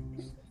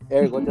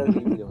 Eric, what drugs are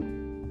you doing?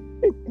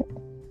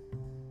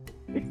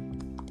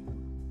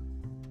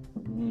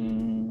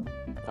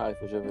 Alright,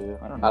 for sure.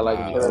 I don't I know. like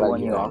Wow, it. I like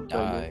When it. you off,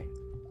 die.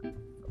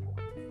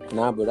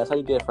 Nah, bro, that's how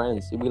you get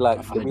friends. You be like,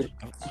 I find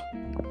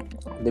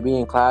they be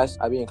in class.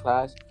 I be in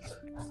class.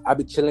 I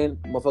be chilling.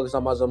 Motherfuckers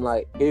talking about something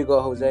like, here you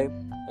go, Jose.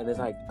 And it's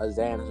like a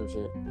Zan or some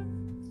shit.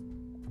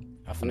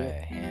 I'm finna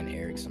hand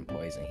Eric some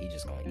poison. He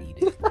just gonna eat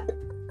it.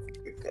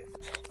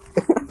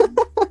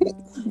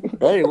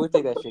 Hey, we'll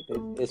take that shit. 'Cause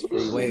it's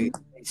free. Wait,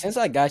 since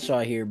I got y'all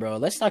here, bro,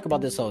 let's talk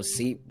about this whole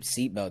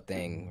seatbelt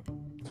thing.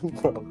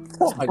 Bro. Let's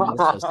talk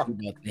about this whole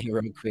seatbelt thing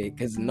real quick,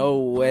 cause no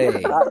way.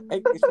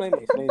 Explain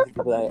it to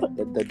people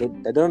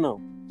that don't know.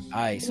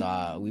 Alright,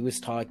 so we was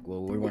talking.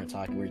 Well, we weren't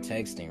talking. We were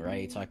texting,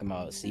 right? Talking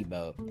about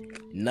seatbelt.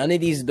 None of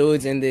these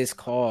dudes in this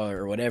car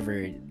or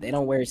whatever, they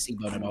don't wear a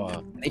seatbelt at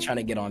all. They trying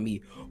to get on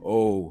me.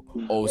 Oh,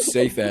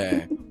 safe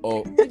ass.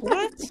 Oh,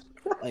 what?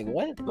 Like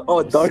what?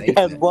 Oh, dark safe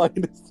ass ass. boy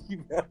in the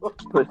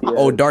seatbelt.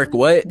 Oh, dark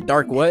what?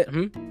 Dark what?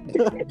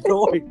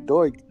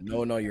 Dork.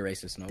 No, you're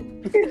racist. No.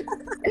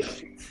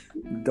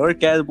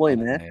 Dork ass boy,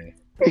 man.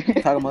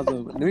 Talking about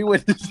some. Let me wear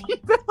the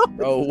seatbelt.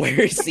 Bro,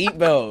 wear a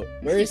seatbelt.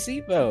 Wear a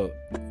seatbelt.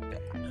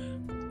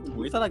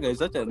 We sound like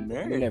such a You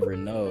nerd. never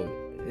know.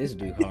 This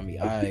dude called me.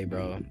 Alright,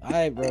 bro.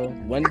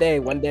 One day,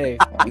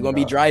 you gonna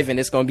be driving.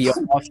 It's gonna be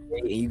off day,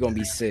 and you gonna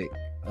be sick.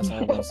 That's all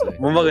I'm gonna say.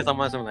 Motherfuckers talking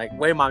about something like,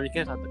 wait, mom, you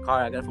can't start the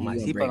car. I gotta put my You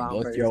gonna break seatbelt on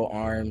both first. your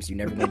arms. You're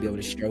never gonna be able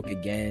to stroke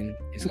again.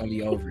 It's gonna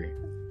be over.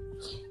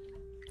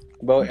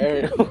 Bro,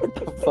 Aaron, what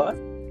the fuck?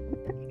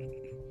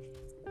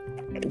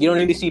 You don't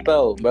need a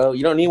seatbelt, bro.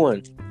 You don't need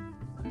one.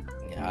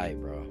 Yeah, alright,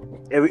 bro.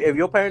 If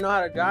your parents know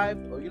how to drive,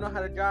 or you know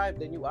how to drive,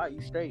 then you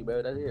straight,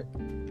 bro. That's it.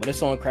 What if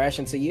someone crash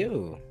into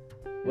you?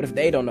 What if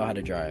they don't know how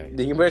to drive?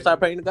 Then you better start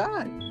praying to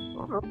God.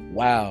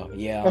 Wow.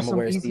 Yeah, That's I'm gonna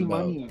wear a some easy seatbelt.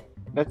 money.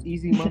 That's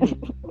easy money.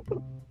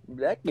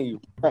 Exactly.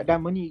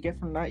 that money you get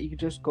from that, you can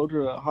just go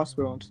to a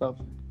hospital and stuff.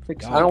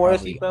 Fix Y'all I don't wear a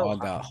probably seatbelt. all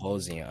got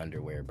holes in your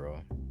underwear, bro.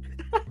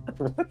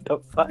 What the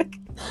fuck?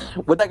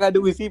 What that got to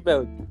do with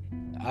seatbelt?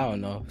 I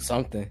don't know.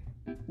 Something.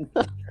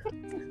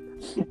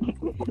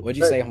 What'd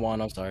you say,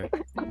 Juan? I'm sorry.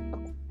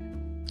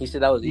 He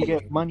said that was You easy.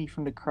 get money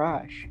from the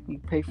crash. You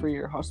pay for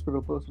your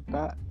hospital bills with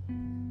that.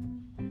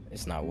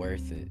 It's not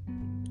worth it.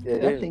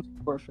 It That is. thing's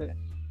worth it.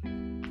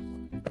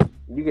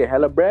 You get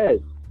hella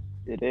bread.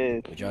 It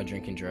is. Would y'all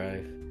drink and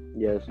drive?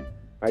 Yes.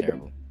 I do.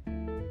 Terrible.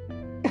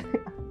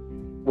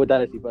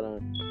 Without a seatbelt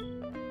on.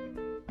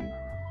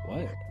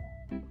 What?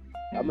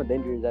 I'm a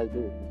dangerous ass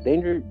dude.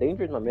 Danger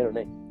is my middle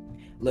name.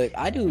 Look,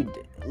 I just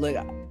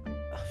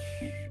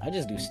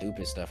do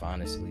stupid stuff,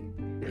 honestly.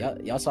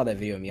 Y'all saw that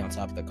video of me on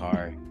top of the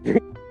car.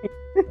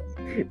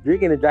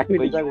 Drinking and driving.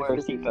 But you wear a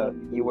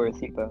seatbelt. You wear a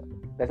seatbelt.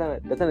 That's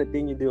not a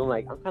thing you do. I'm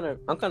like, I'm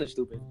kind of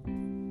stupid.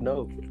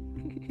 No,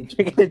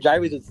 drinking and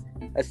driving is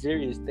a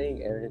serious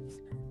thing, Aaron.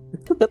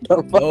 What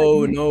the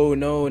fuck?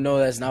 No,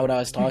 that's not what I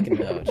was talking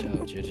about.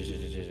 Chill.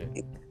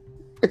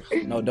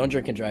 No, don't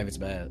drink and drive. It's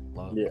bad.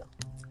 Law. Yeah.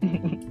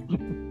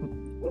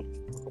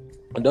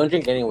 Don't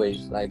drink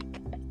anyways. Like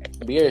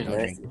beer is Don't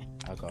nasty. drink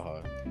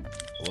alcohol.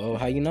 Well,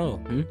 how you know?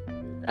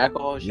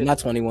 Alcohol shit. You're not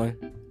 21.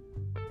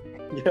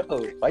 Yo,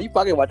 why you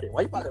pocket watching?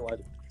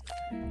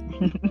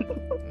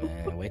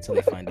 Man, wait till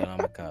they find out I'm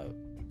a cop.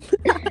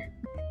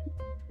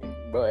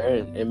 Bro,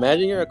 Aaron,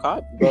 imagine you're a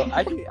cop, bro.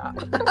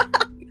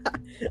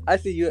 I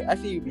see you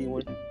being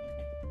one.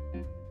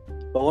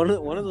 But one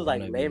of those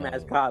like lame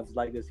ass cops,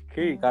 like the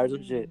security guards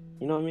and shit.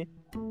 You know what I mean?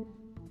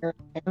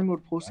 Aaron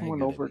would pull I ain't someone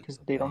good over at because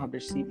they don't have their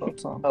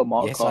seatbelts on. Oh,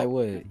 mall Yes, call. I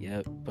would.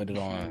 Yep, put it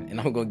on,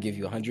 and I'm gonna give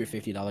you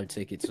 $150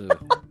 ticket too.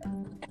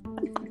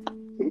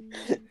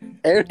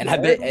 Aaron, And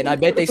I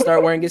bet they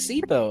start wearing a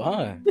seatbelt,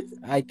 huh?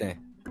 I think.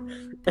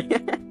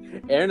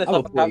 Aaron, the I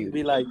will cop pull you. to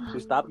be like to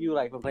stop you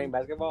like from playing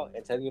basketball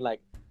and telling you like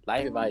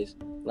life advice.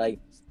 Like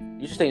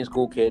you should stay in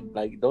school, kid.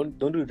 Like don't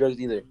do drugs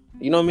either.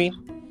 You know what I mean?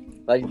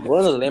 Like one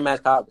of those lame ass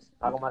cops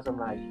talking about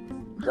something like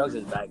drugs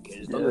is bad,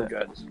 kids. Don't do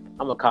drugs.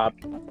 I'm a cop,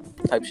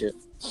 type shit.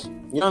 You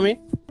know what I mean?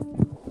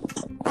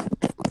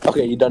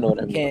 Okay, you don't know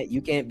what I mean.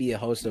 You can't be a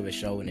host of a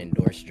show and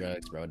endorse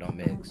drugs, bro. Don't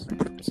mix.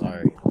 I'm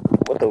sorry,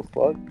 What the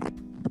fuck?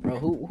 bro.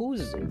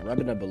 Who's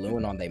rubbing a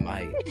balloon on their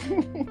mic?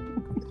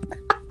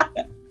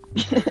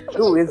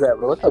 Who is that,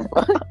 bro? What the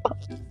fuck?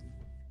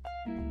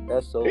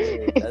 That's so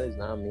weird. That is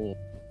not me.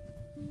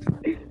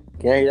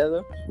 Can I hear that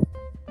though?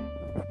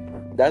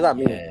 That's not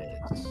me.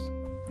 Yes.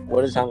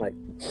 What does it sound like?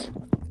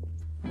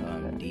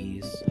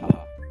 These. Ha.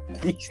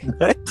 These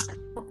nuts.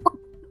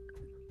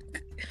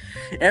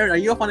 Aaron, are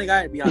you a funny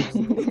guy? Be honest. Do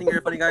you think you're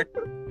a funny guy?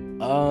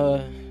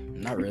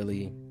 Not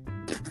really.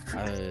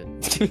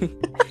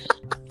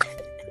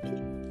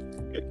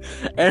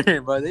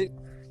 Aaron, bro, they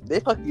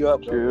fuck you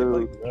up,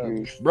 bro. They fuck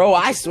you up. Bro,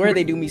 I swear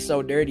they do me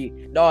so dirty.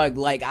 Dog,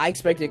 like, I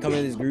expected to come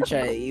in this group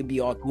chat, it'd be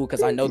all cool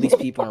because I know these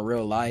people in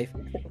real life.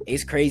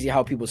 It's crazy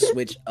how people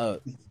switch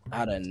up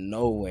out of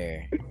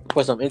nowhere.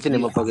 For some internet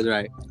motherfuckers,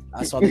 right?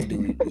 I saw this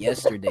dude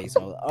yesterday.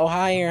 So, oh,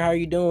 hi, Aaron, how are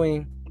you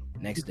doing?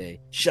 Next day,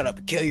 shut up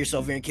and kill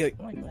yourself, Aaron, kill you.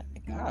 Oh, my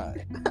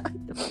God.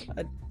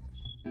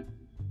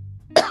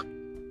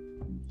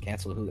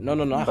 Cancel who? No,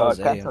 not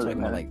Jose. I'm cancel talking it,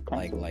 about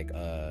man.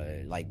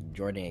 like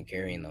Jordan and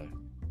Carrie and them.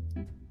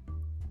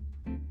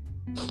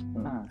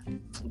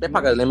 That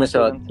podcast limit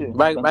so.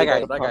 Bye,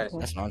 guys.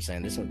 That's what I'm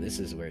saying. This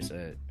is where it's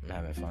at. I'm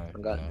having fun.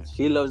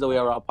 She loves the way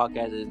our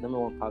podcast is.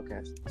 #1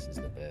 podcast. This is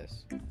the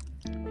best.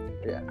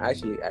 Yeah,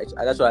 actually,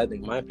 that's what I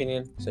think. My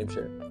opinion, same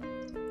shit.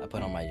 I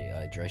put on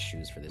my dress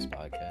shoes for this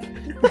podcast.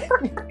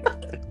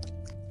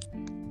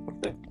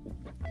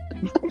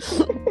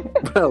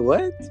 Bro,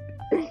 what?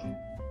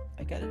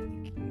 I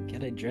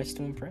gotta dress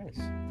to impress.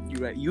 You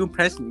right? You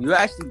impressed me. You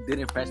actually did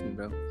impress me,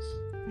 bro.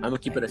 I'm gonna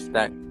keep it a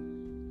stack.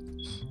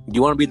 Do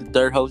you want to be the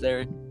third host,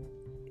 Aaron?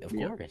 Of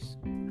course.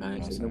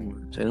 Alright, say no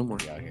more. Say no more.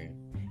 Out here.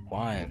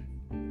 Juan.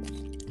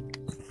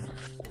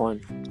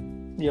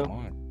 Yo.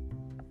 Juan.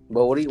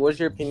 But what's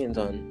your opinions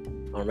on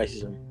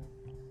racism?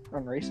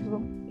 On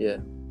racism? Yeah.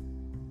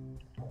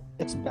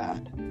 It's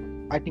bad.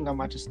 I think I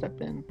might just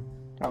step in.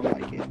 I don't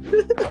like it.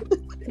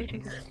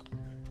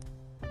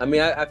 I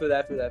mean, I feel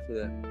that.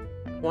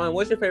 Juan,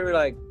 what's your favorite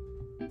like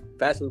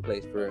fast food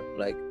place for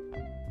like?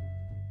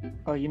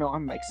 Oh,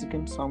 I'm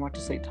Mexican, so I want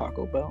to say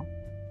Taco Bell.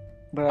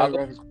 But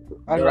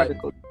I'd rather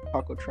go to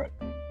Taco Truck.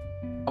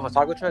 Oh, a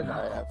taco truck?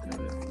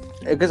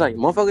 Because like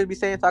motherfuckers be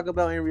saying Taco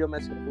Bell ain't real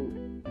Mexican food.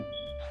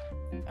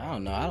 I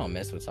don't know. I don't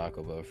mess with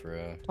Taco Bell for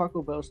real.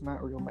 Taco Bell's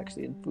not real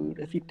Mexican food.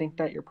 If you think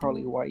that, you're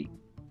probably white.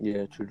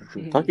 Yeah, true.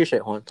 Talk your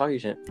shit, Juan. Talk your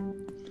shit.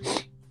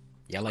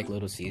 Yeah, I like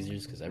Little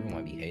Caesars because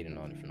everyone be hating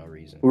on it for no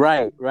reason.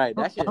 Right.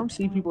 That shit. I don't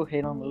see people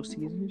hate on Little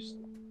Caesars.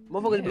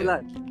 Motherfuckers be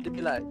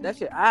like, that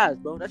shit ass,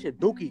 bro. That shit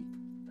dookie.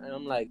 And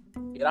I'm like,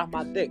 get off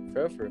my dick,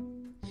 for real.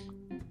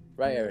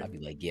 Right, Eric? I'd be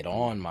like, get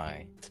on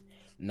my.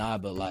 Nah,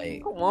 but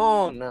like. Come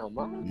on now,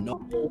 man. No.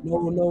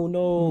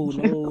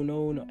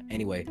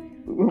 Anyway,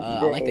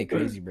 I like that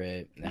crazy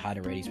bread. The hot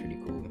and ready's pretty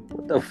cool.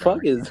 What the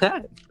fuck is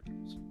that?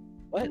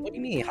 What do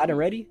you mean, hot and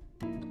ready?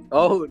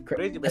 Oh,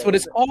 crazy bread. That's what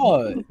it's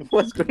called.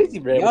 What's crazy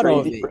bread? Y'all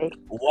don't.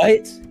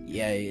 What?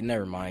 Yeah,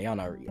 never mind. Y'all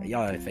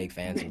are fake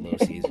fans of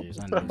Little Caesars.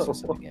 I know this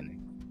was the beginning.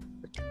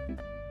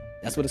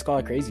 That's what it's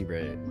called, crazy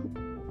bread.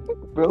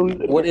 Bro,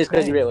 what is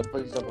crazy bread? What the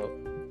fuck is about?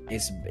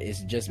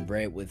 It's just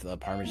bread with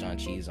Parmesan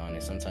cheese on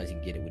it. Sometimes you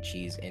can get it with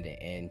cheese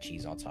and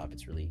cheese on top.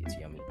 It's yummy. It's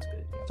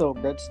good. So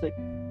breadstick.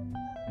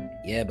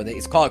 Yeah, but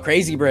it's called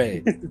crazy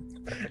bread.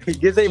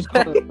 This ain't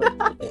breadstick,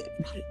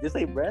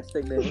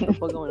 man. What the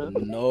fuck going on?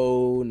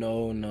 No.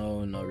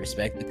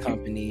 Respect the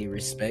company.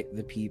 Respect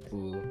the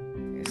people.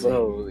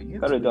 Bro,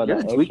 you're a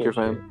tweaker,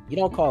 fam. You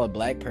don't call a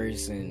black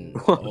person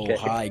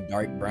hi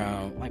dark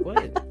brown. Like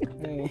what?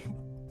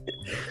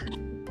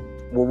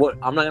 Well, what?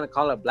 I'm not gonna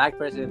call a black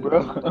person,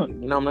 bro.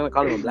 I'm not gonna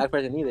call him a black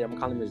person either. I'm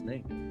gonna call him his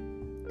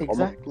name.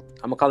 Exactly.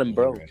 I'm gonna call him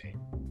bro.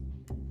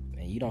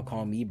 Man, you don't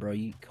call me bro.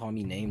 You call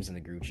me names in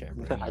the group chat,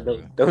 bro.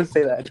 Don't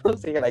say that. Don't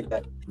say it like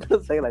that.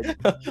 Don't say it like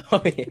that.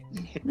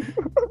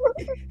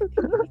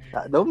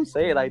 Don't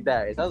say it like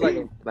that. It sounds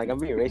like I'm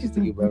being racist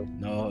to you, bro.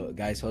 No,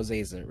 guys, Jose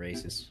isn't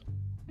racist.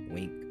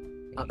 Wink.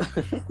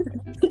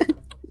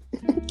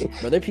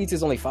 Bro, their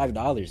pizza's only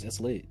 $5. That's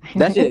lit.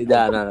 That shit,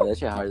 no, that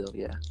shit hard though.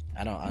 Yeah.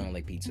 I don't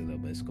like pizza though,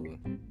 but it's cool.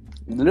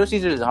 Little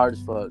Caesars is hard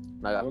as fuck.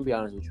 Like I'm gonna be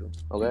honest with you,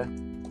 okay?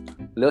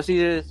 Little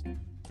Caesars,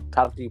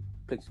 top 3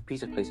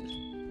 pizza places.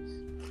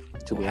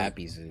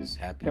 Happy's is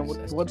happy. And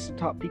what's the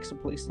top pizza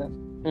place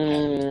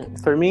then?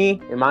 For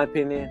me, in my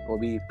opinion, will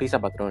be Pizza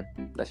Patron.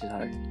 That's just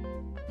hard.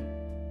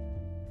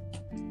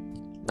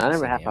 I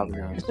never had Papa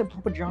John's. Is it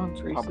Papa John's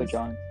racist? Papa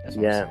John's. That's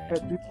what I'm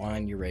saying.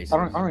 Juan, you're racist.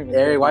 I don't even.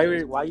 Eric, why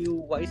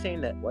you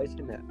saying that? Why you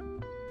saying that?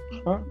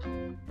 Huh?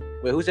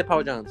 Wait, who said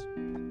Papa John's?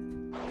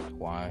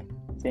 Why?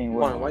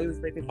 Juan, why you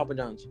respecting Papa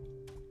John's?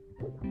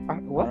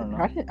 What?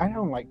 I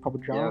don't like Papa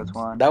John's. Yeah, it's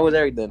Juan. That was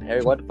Eric then.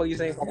 Eric, what the fuck you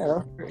saying?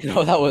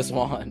 No, that was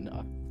Juan.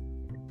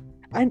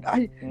 It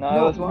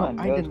was Juan.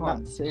 I did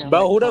not say.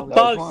 Bro, who the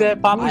fuck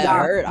said Papa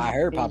John's? I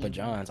heard Papa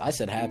John's. I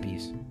said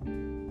Happy's.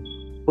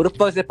 Who the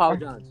fuck said Papa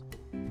John's?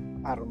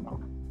 I don't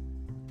know.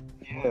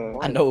 Yeah.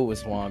 I know it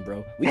was Juan,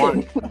 bro.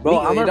 Don't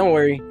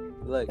worry.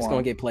 Look, it's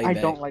gonna get played back.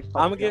 I don't like.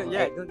 I'm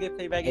gonna get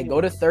played back. Hey,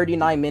 go to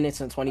 39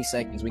 minutes and 20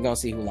 seconds. We gonna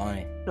see who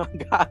lying. Oh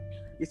God,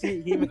 you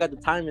see, he even got the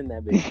time in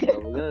that bitch.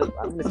 Bro.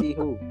 I'm gonna see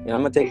who, and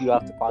I'm gonna take you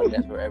off the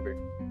podcast forever.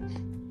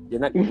 We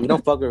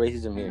don't fuck with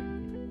racism here,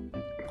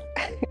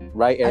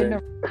 right,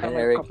 Eric? And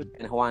Eric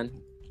and Juan.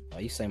 Oh,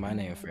 you say my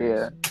name first.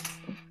 Yeah.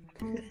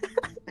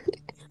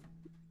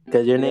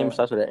 Because your name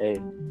starts with an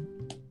A.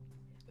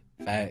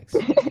 Facts.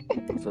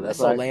 So that's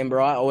so lame,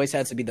 bro. I always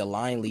had to be the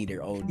line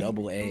leader. Oh,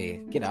 double A.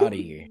 Get out of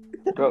here.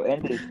 Bro,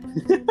 end it.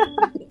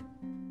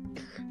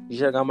 You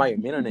should have gone by your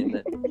middle name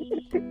then.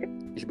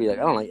 You should be like,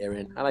 I don't like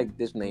Aaron. I like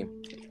this name.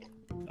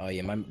 Oh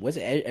yeah, what's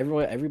it?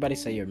 Everybody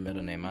say your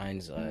middle name.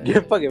 Mine's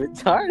You're fucking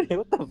retarded.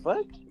 What the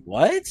fuck?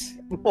 What?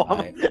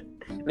 Right.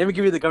 Let me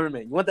give you the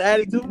government. You want the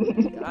addy too?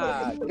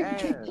 God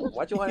damn.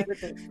 Why you want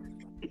everything?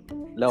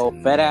 Little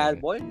fat ass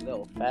boy.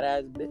 Little fat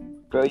ass bitch.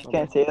 Bro, you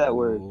can't say that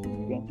word.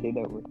 You can't say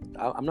that word.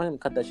 I'm not gonna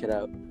cut that shit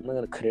out. I'm not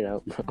gonna cut it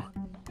out, bro.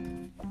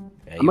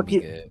 Yeah, I'm gonna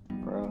keep good.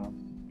 Bro.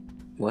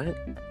 What? I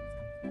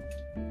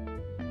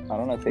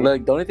don't know.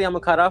 Look, the only thing I'm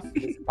gonna cut off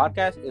this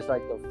podcast is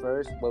like the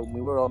first when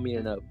we were all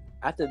meeting up.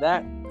 After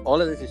that,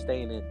 all of this is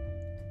staying in.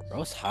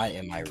 Bro, it's hot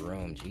in my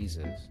room.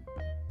 Jesus.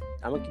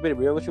 I'm gonna keep it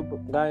real with you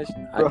guys.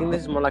 I think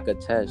this is more like a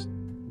test.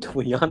 To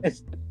be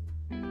honest,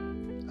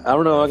 I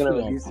don't know. I'm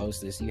gonna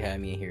post this. You had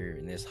me here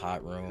in this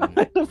hot room.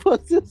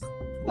 Post this.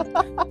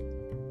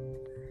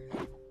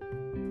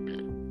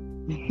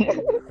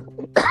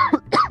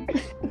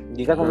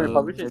 You guys want me to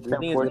publish it? Do you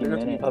think it's good enough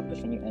to be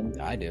published?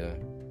 I do.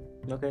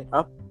 Okay.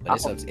 But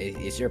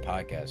it's your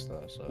podcast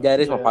though. So yeah, it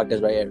is my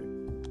podcast right here.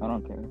 I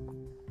don't care.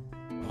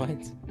 What?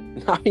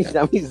 I'm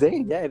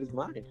saying, yeah, it is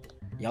mine.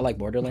 Y'all like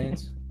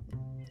Borderlands?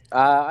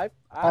 I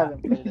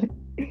haven't played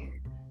it.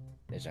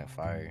 It's on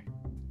fire.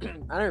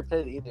 I never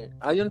played it either.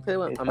 I only played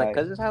it at my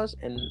cousin's house,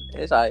 and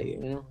it's I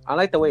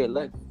like the way it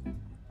looked.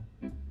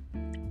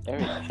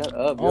 Eric, shut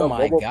up. Oh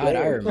my god,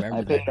 I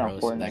remember that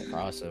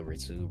crossover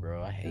too,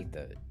 bro. I hate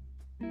that.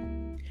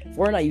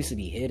 Fortnite used to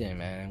be hidden,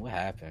 man. What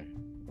happened?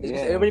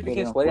 Everybody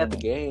became sweaty at the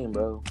game,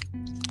 bro.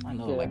 I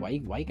know, like why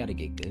you gotta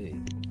get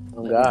good?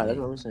 Oh god, that's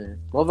what I'm saying.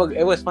 Motherfucker,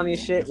 it was funny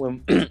as shit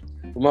when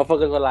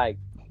motherfuckers were like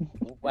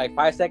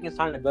 5 seconds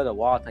trying to build a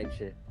wall type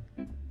shit.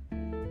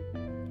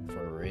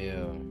 For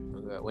real.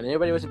 When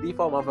everybody was a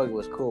default, motherfucker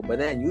was cool. But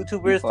then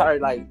YouTubers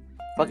started like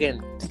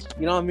fucking,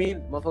 you know what I mean?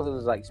 Motherfuckers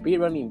was like speed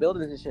running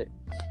buildings and shit.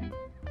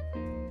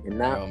 And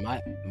now, bro,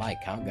 my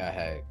account got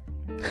hacked.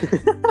 That's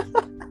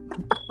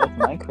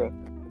Minecraft.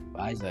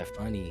 Why is that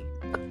funny?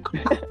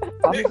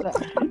 How is that?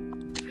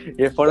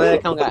 Your Fortnite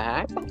account got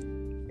hacked?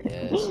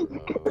 Yes.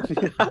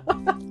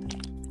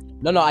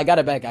 No, I got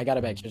it back. I got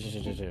it back. I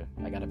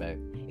got it back.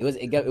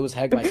 It was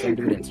hacked by some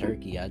dude in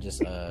Turkey. I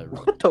just I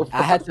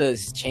had to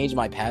change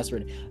my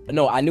password.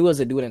 No, I knew it was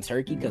a dude in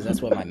Turkey because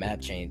that's what my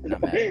map changed.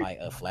 Not map, my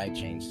flag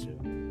changed to.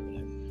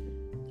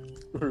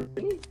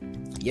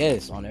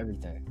 Yes, on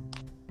everything.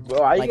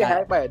 Bro, how you get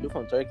hacked by a dude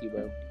from Turkey,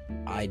 bro?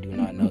 I do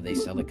not know. They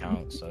sell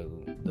accounts, so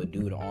the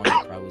dude on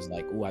it probably was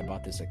like, "Ooh, I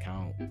bought this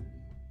account."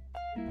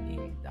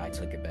 I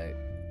took it back.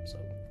 So.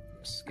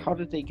 How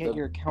did they get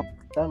your account to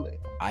sell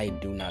it? I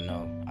do not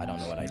know. I don't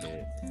know what I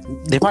did.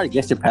 They probably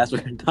guessed your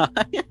password.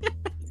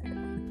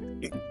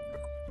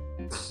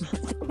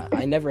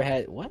 I never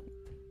had what?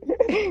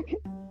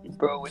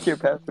 Bro, what's your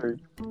password?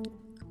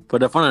 For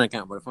the Fortnite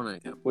account.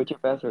 What's your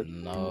password?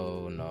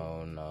 No.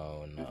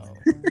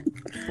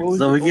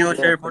 So we can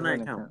share your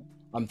Fortnite account.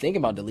 I'm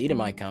thinking about deleting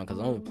my account because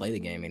I don't play the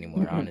game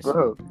anymore. Honestly,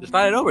 bro, just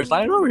slide it over.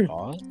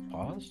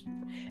 Pause.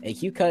 Hey,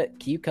 can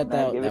you cut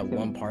that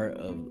one part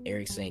of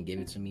Eric saying "give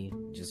it to me"?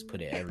 Just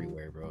put it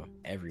everywhere, bro.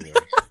 Everywhere.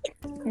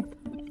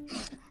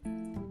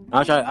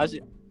 I'll try.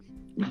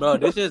 Bro,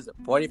 this is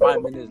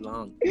 45 minutes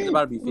long. It's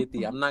about to be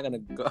 50. I'm not gonna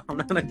go.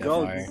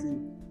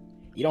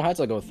 You don't have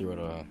to go through it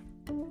all.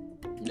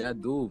 Yeah,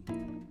 dude.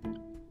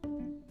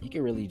 You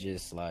can really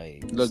just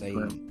like say,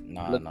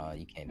 nah,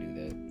 you can't do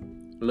that.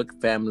 Look,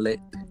 family.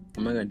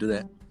 I'm not gonna do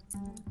that.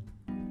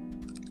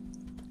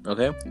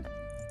 Okay.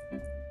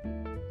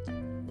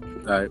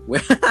 All right.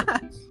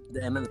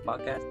 The end of the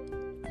podcast.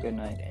 Good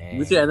night. Dang.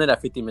 We should end it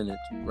at 50 minutes,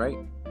 right?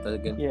 That's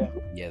good. Yeah.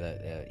 Yeah,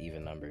 that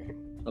even number.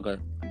 Okay.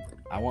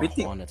 I want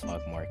Juan to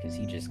talk more because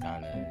he just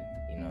kind of,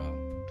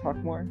 Talk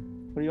more?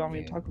 What do you want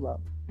me to talk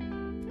about? I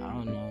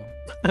don't know.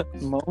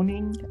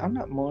 Moaning? I'm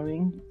not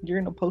moaning. You're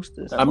gonna post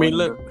this. I mean,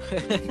 look.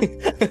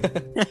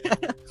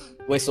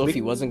 Wait, so if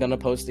he wasn't gonna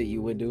post it,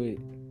 you would do it?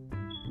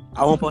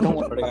 I won't post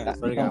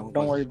it.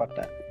 Don't worry about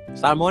that.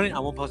 Start moaning. I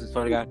won't post it.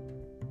 Swear to God.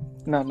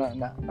 No.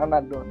 I'm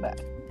not doing that.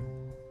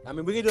 I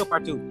mean, we can do a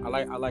part 2. I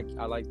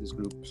like this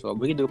group, so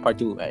we can do a part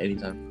 2 at any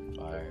time.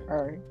 All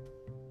right.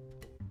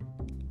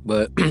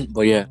 But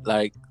yeah,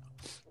 like,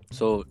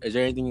 so is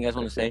there anything you guys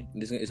want to say?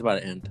 It's about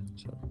to end.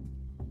 So.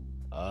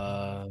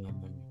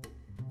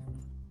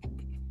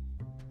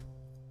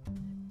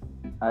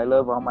 I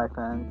love all my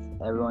fans,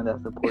 everyone that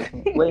supports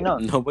me. Wait, no,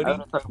 nobody. I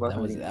don't talk about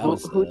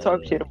who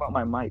talked shit about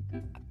my mic.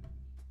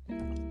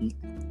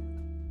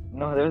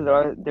 No, there's a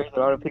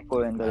lot of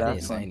people in the last one. I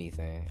didn't say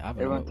anything.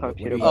 Everyone talked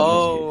shit about.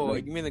 Oh,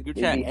 you mean the group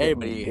chat?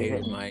 Everybody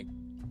hates Mike.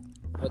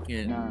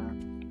 Fucking. Nah.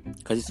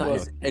 Because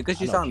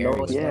you sound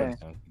low. Yeah.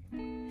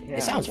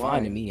 It sounds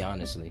fine to me,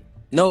 honestly.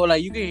 No,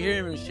 like you can hear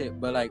him and shit,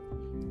 but like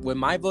with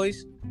my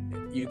voice,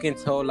 you can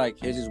tell like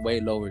his is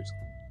way lower.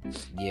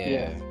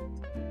 Yeah.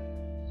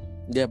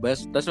 Yeah, but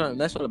that's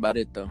what about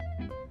it though.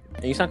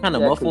 And you sound kind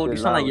of muffled. You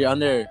sound like you're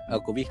under a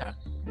cobija.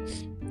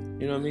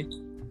 You know what I mean?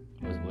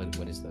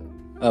 What is that?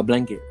 A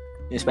blanket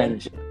in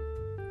Spanish.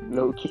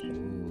 Low key.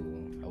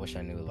 Ooh, I wish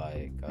I knew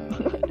like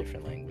a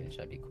different language.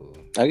 That'd be cool.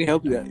 I can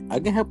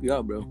help you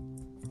out, bro.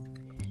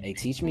 Hey,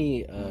 teach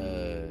me.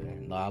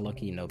 I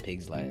lucky know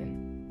Pig's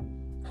Latin.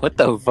 What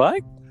the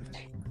fuck?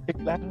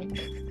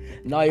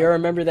 No, you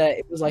remember that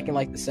it was like in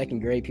like the second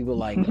grade. People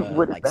like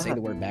say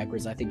the word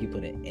backwards. I think you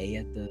put an A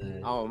at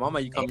the. Oh, mama,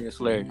 you call me a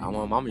slur.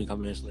 Mama, you call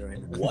me a slur right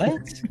now.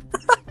 What?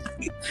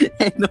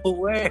 Ain't no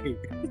way.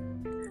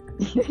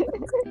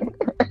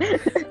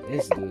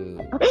 This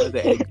dude.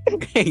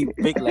 Hey,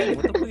 big lad.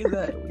 What the fuck is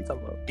that? What are you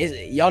talking about?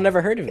 Y'all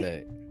never heard of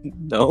that?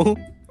 No.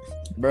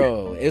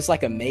 Bro, it's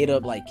like a made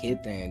up like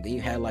kid thing. Then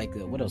you had like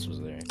what else was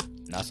there?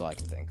 That's all I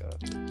can think of.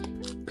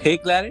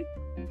 Pig Latin?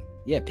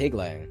 Yeah, Pig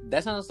Latin.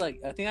 That sounds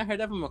like I think I heard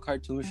that from a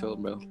cartoon show,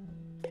 bro.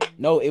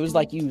 No, it was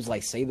like you was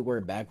like say the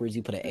word backwards.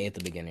 You put an A at the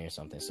beginning or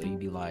something. So you'd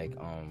be like,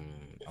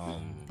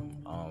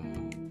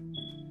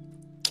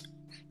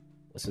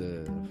 what's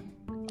a?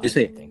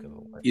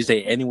 You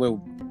say anywhere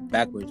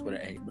backwards with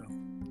an A, bro.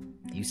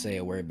 You say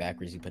a word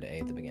backwards. You put an A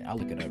at the beginning. I'll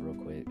look it up real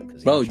quick.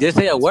 Bro, just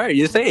say a word.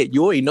 You say it.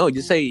 You already know.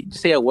 Just say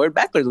a word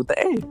backwards with the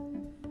A.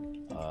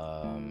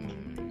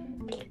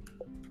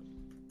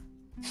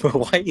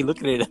 Why are you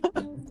looking it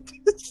up?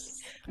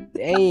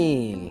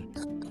 Dang,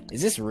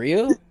 is this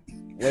real?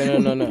 Wait,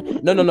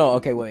 no.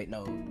 Okay, wait,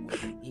 no.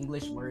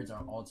 English words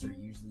are altered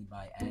usually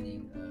by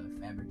adding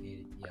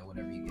fabricated,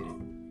 whatever you get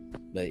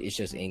it. But it's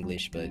just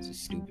English, but it's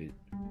just stupid.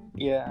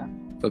 Yeah.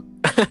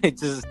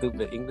 It's just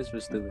stupid. English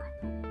was stupid.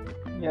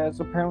 Yeah,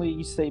 so apparently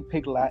you say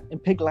pig Latin,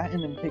 and pig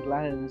Latin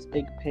is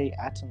ig pay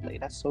atenle.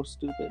 That's so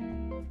stupid.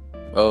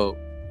 Oh,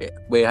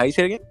 wait, how you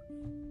say it again?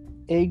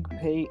 Ig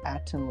pay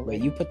atenle.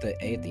 Wait, you put the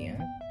A at the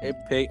end? Ig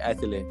pay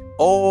atenle.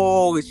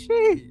 Oh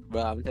shit,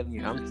 bro! I'm telling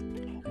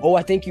you, Oh,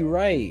 I think you're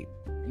right.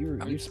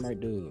 You're smart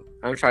dude.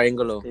 I'm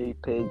triangulo.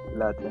 Ig pay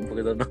Latin.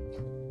 Porque don't know.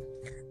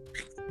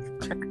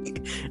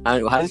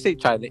 How do you say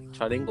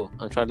trilingual?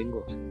 I'm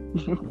trilingual.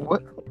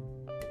 What?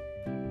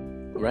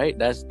 Right?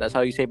 That's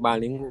how you say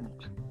bilingual.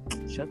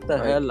 Shut the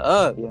hell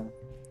up. Yeah.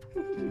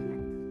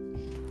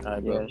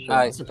 Alright, bro. Yeah, sure.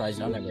 I'm surprised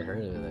y'all never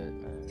heard of that, man.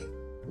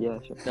 Yeah,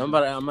 sure. I'm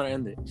gonna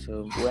end it.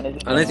 So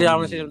Unless y'all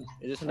want to say, is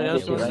there something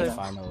else you want to say?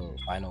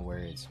 Final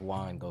words.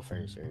 Juan, go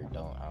first or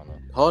don't. I don't know.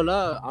 Hold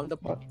up, I'm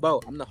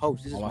the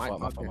host. This is my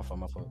fault.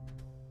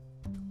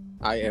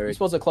 Alright, Eric. You're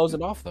supposed to close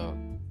it off though.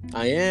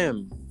 I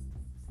am.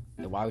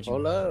 Then why would you?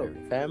 Hold up,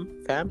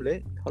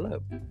 family. Hold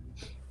up.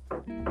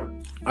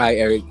 Alright,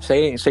 Eric.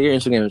 Say your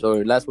Instagrams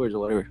or last words or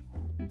whatever.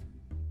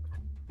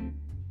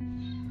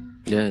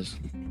 Yes.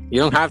 You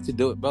don't have to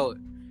do it, bro.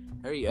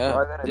 Hurry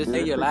up. Just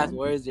say your last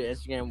words, your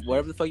Instagram,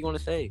 whatever the fuck you want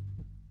to say.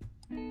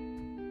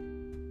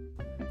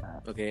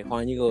 Okay,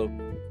 Juan, you go.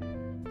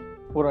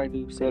 What do I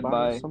do? Say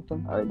bye or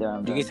something? Alright,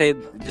 damn. You can say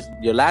just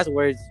your last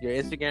words, your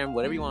Instagram,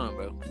 whatever you want,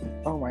 bro.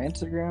 Oh, my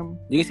Instagram?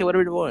 You can say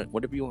whatever you want.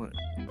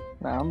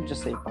 Nah, I'm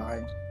just say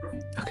bye.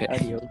 Okay.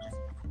 Adios.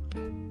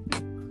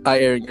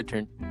 Alright, Eric, your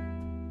turn.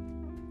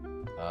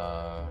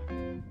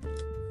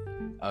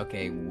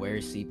 Okay, wear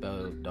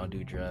seatbelt, don't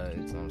do drugs,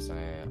 you know what I'm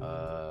saying?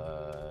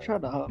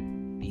 Shut up.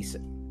 Be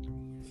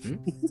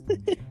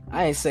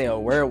I ain't say a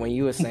word when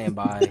you were saying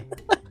bye.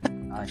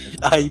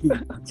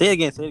 Say it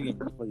again.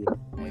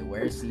 Hey,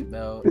 wear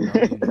seatbelt,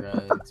 don't do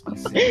drugs, be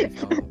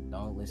safe,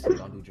 don't listen,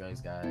 don't do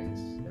drugs, guys.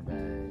 They're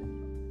bad.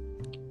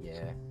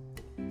 Yeah.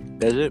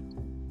 That's it?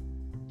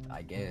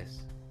 I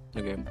guess.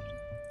 Okay.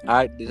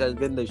 Alright, this has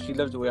been the She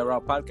Loves the Way I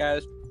Rock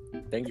podcast.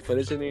 Thank you for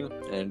listening,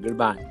 and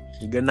goodbye.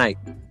 Good night.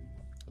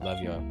 Love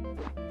y'all.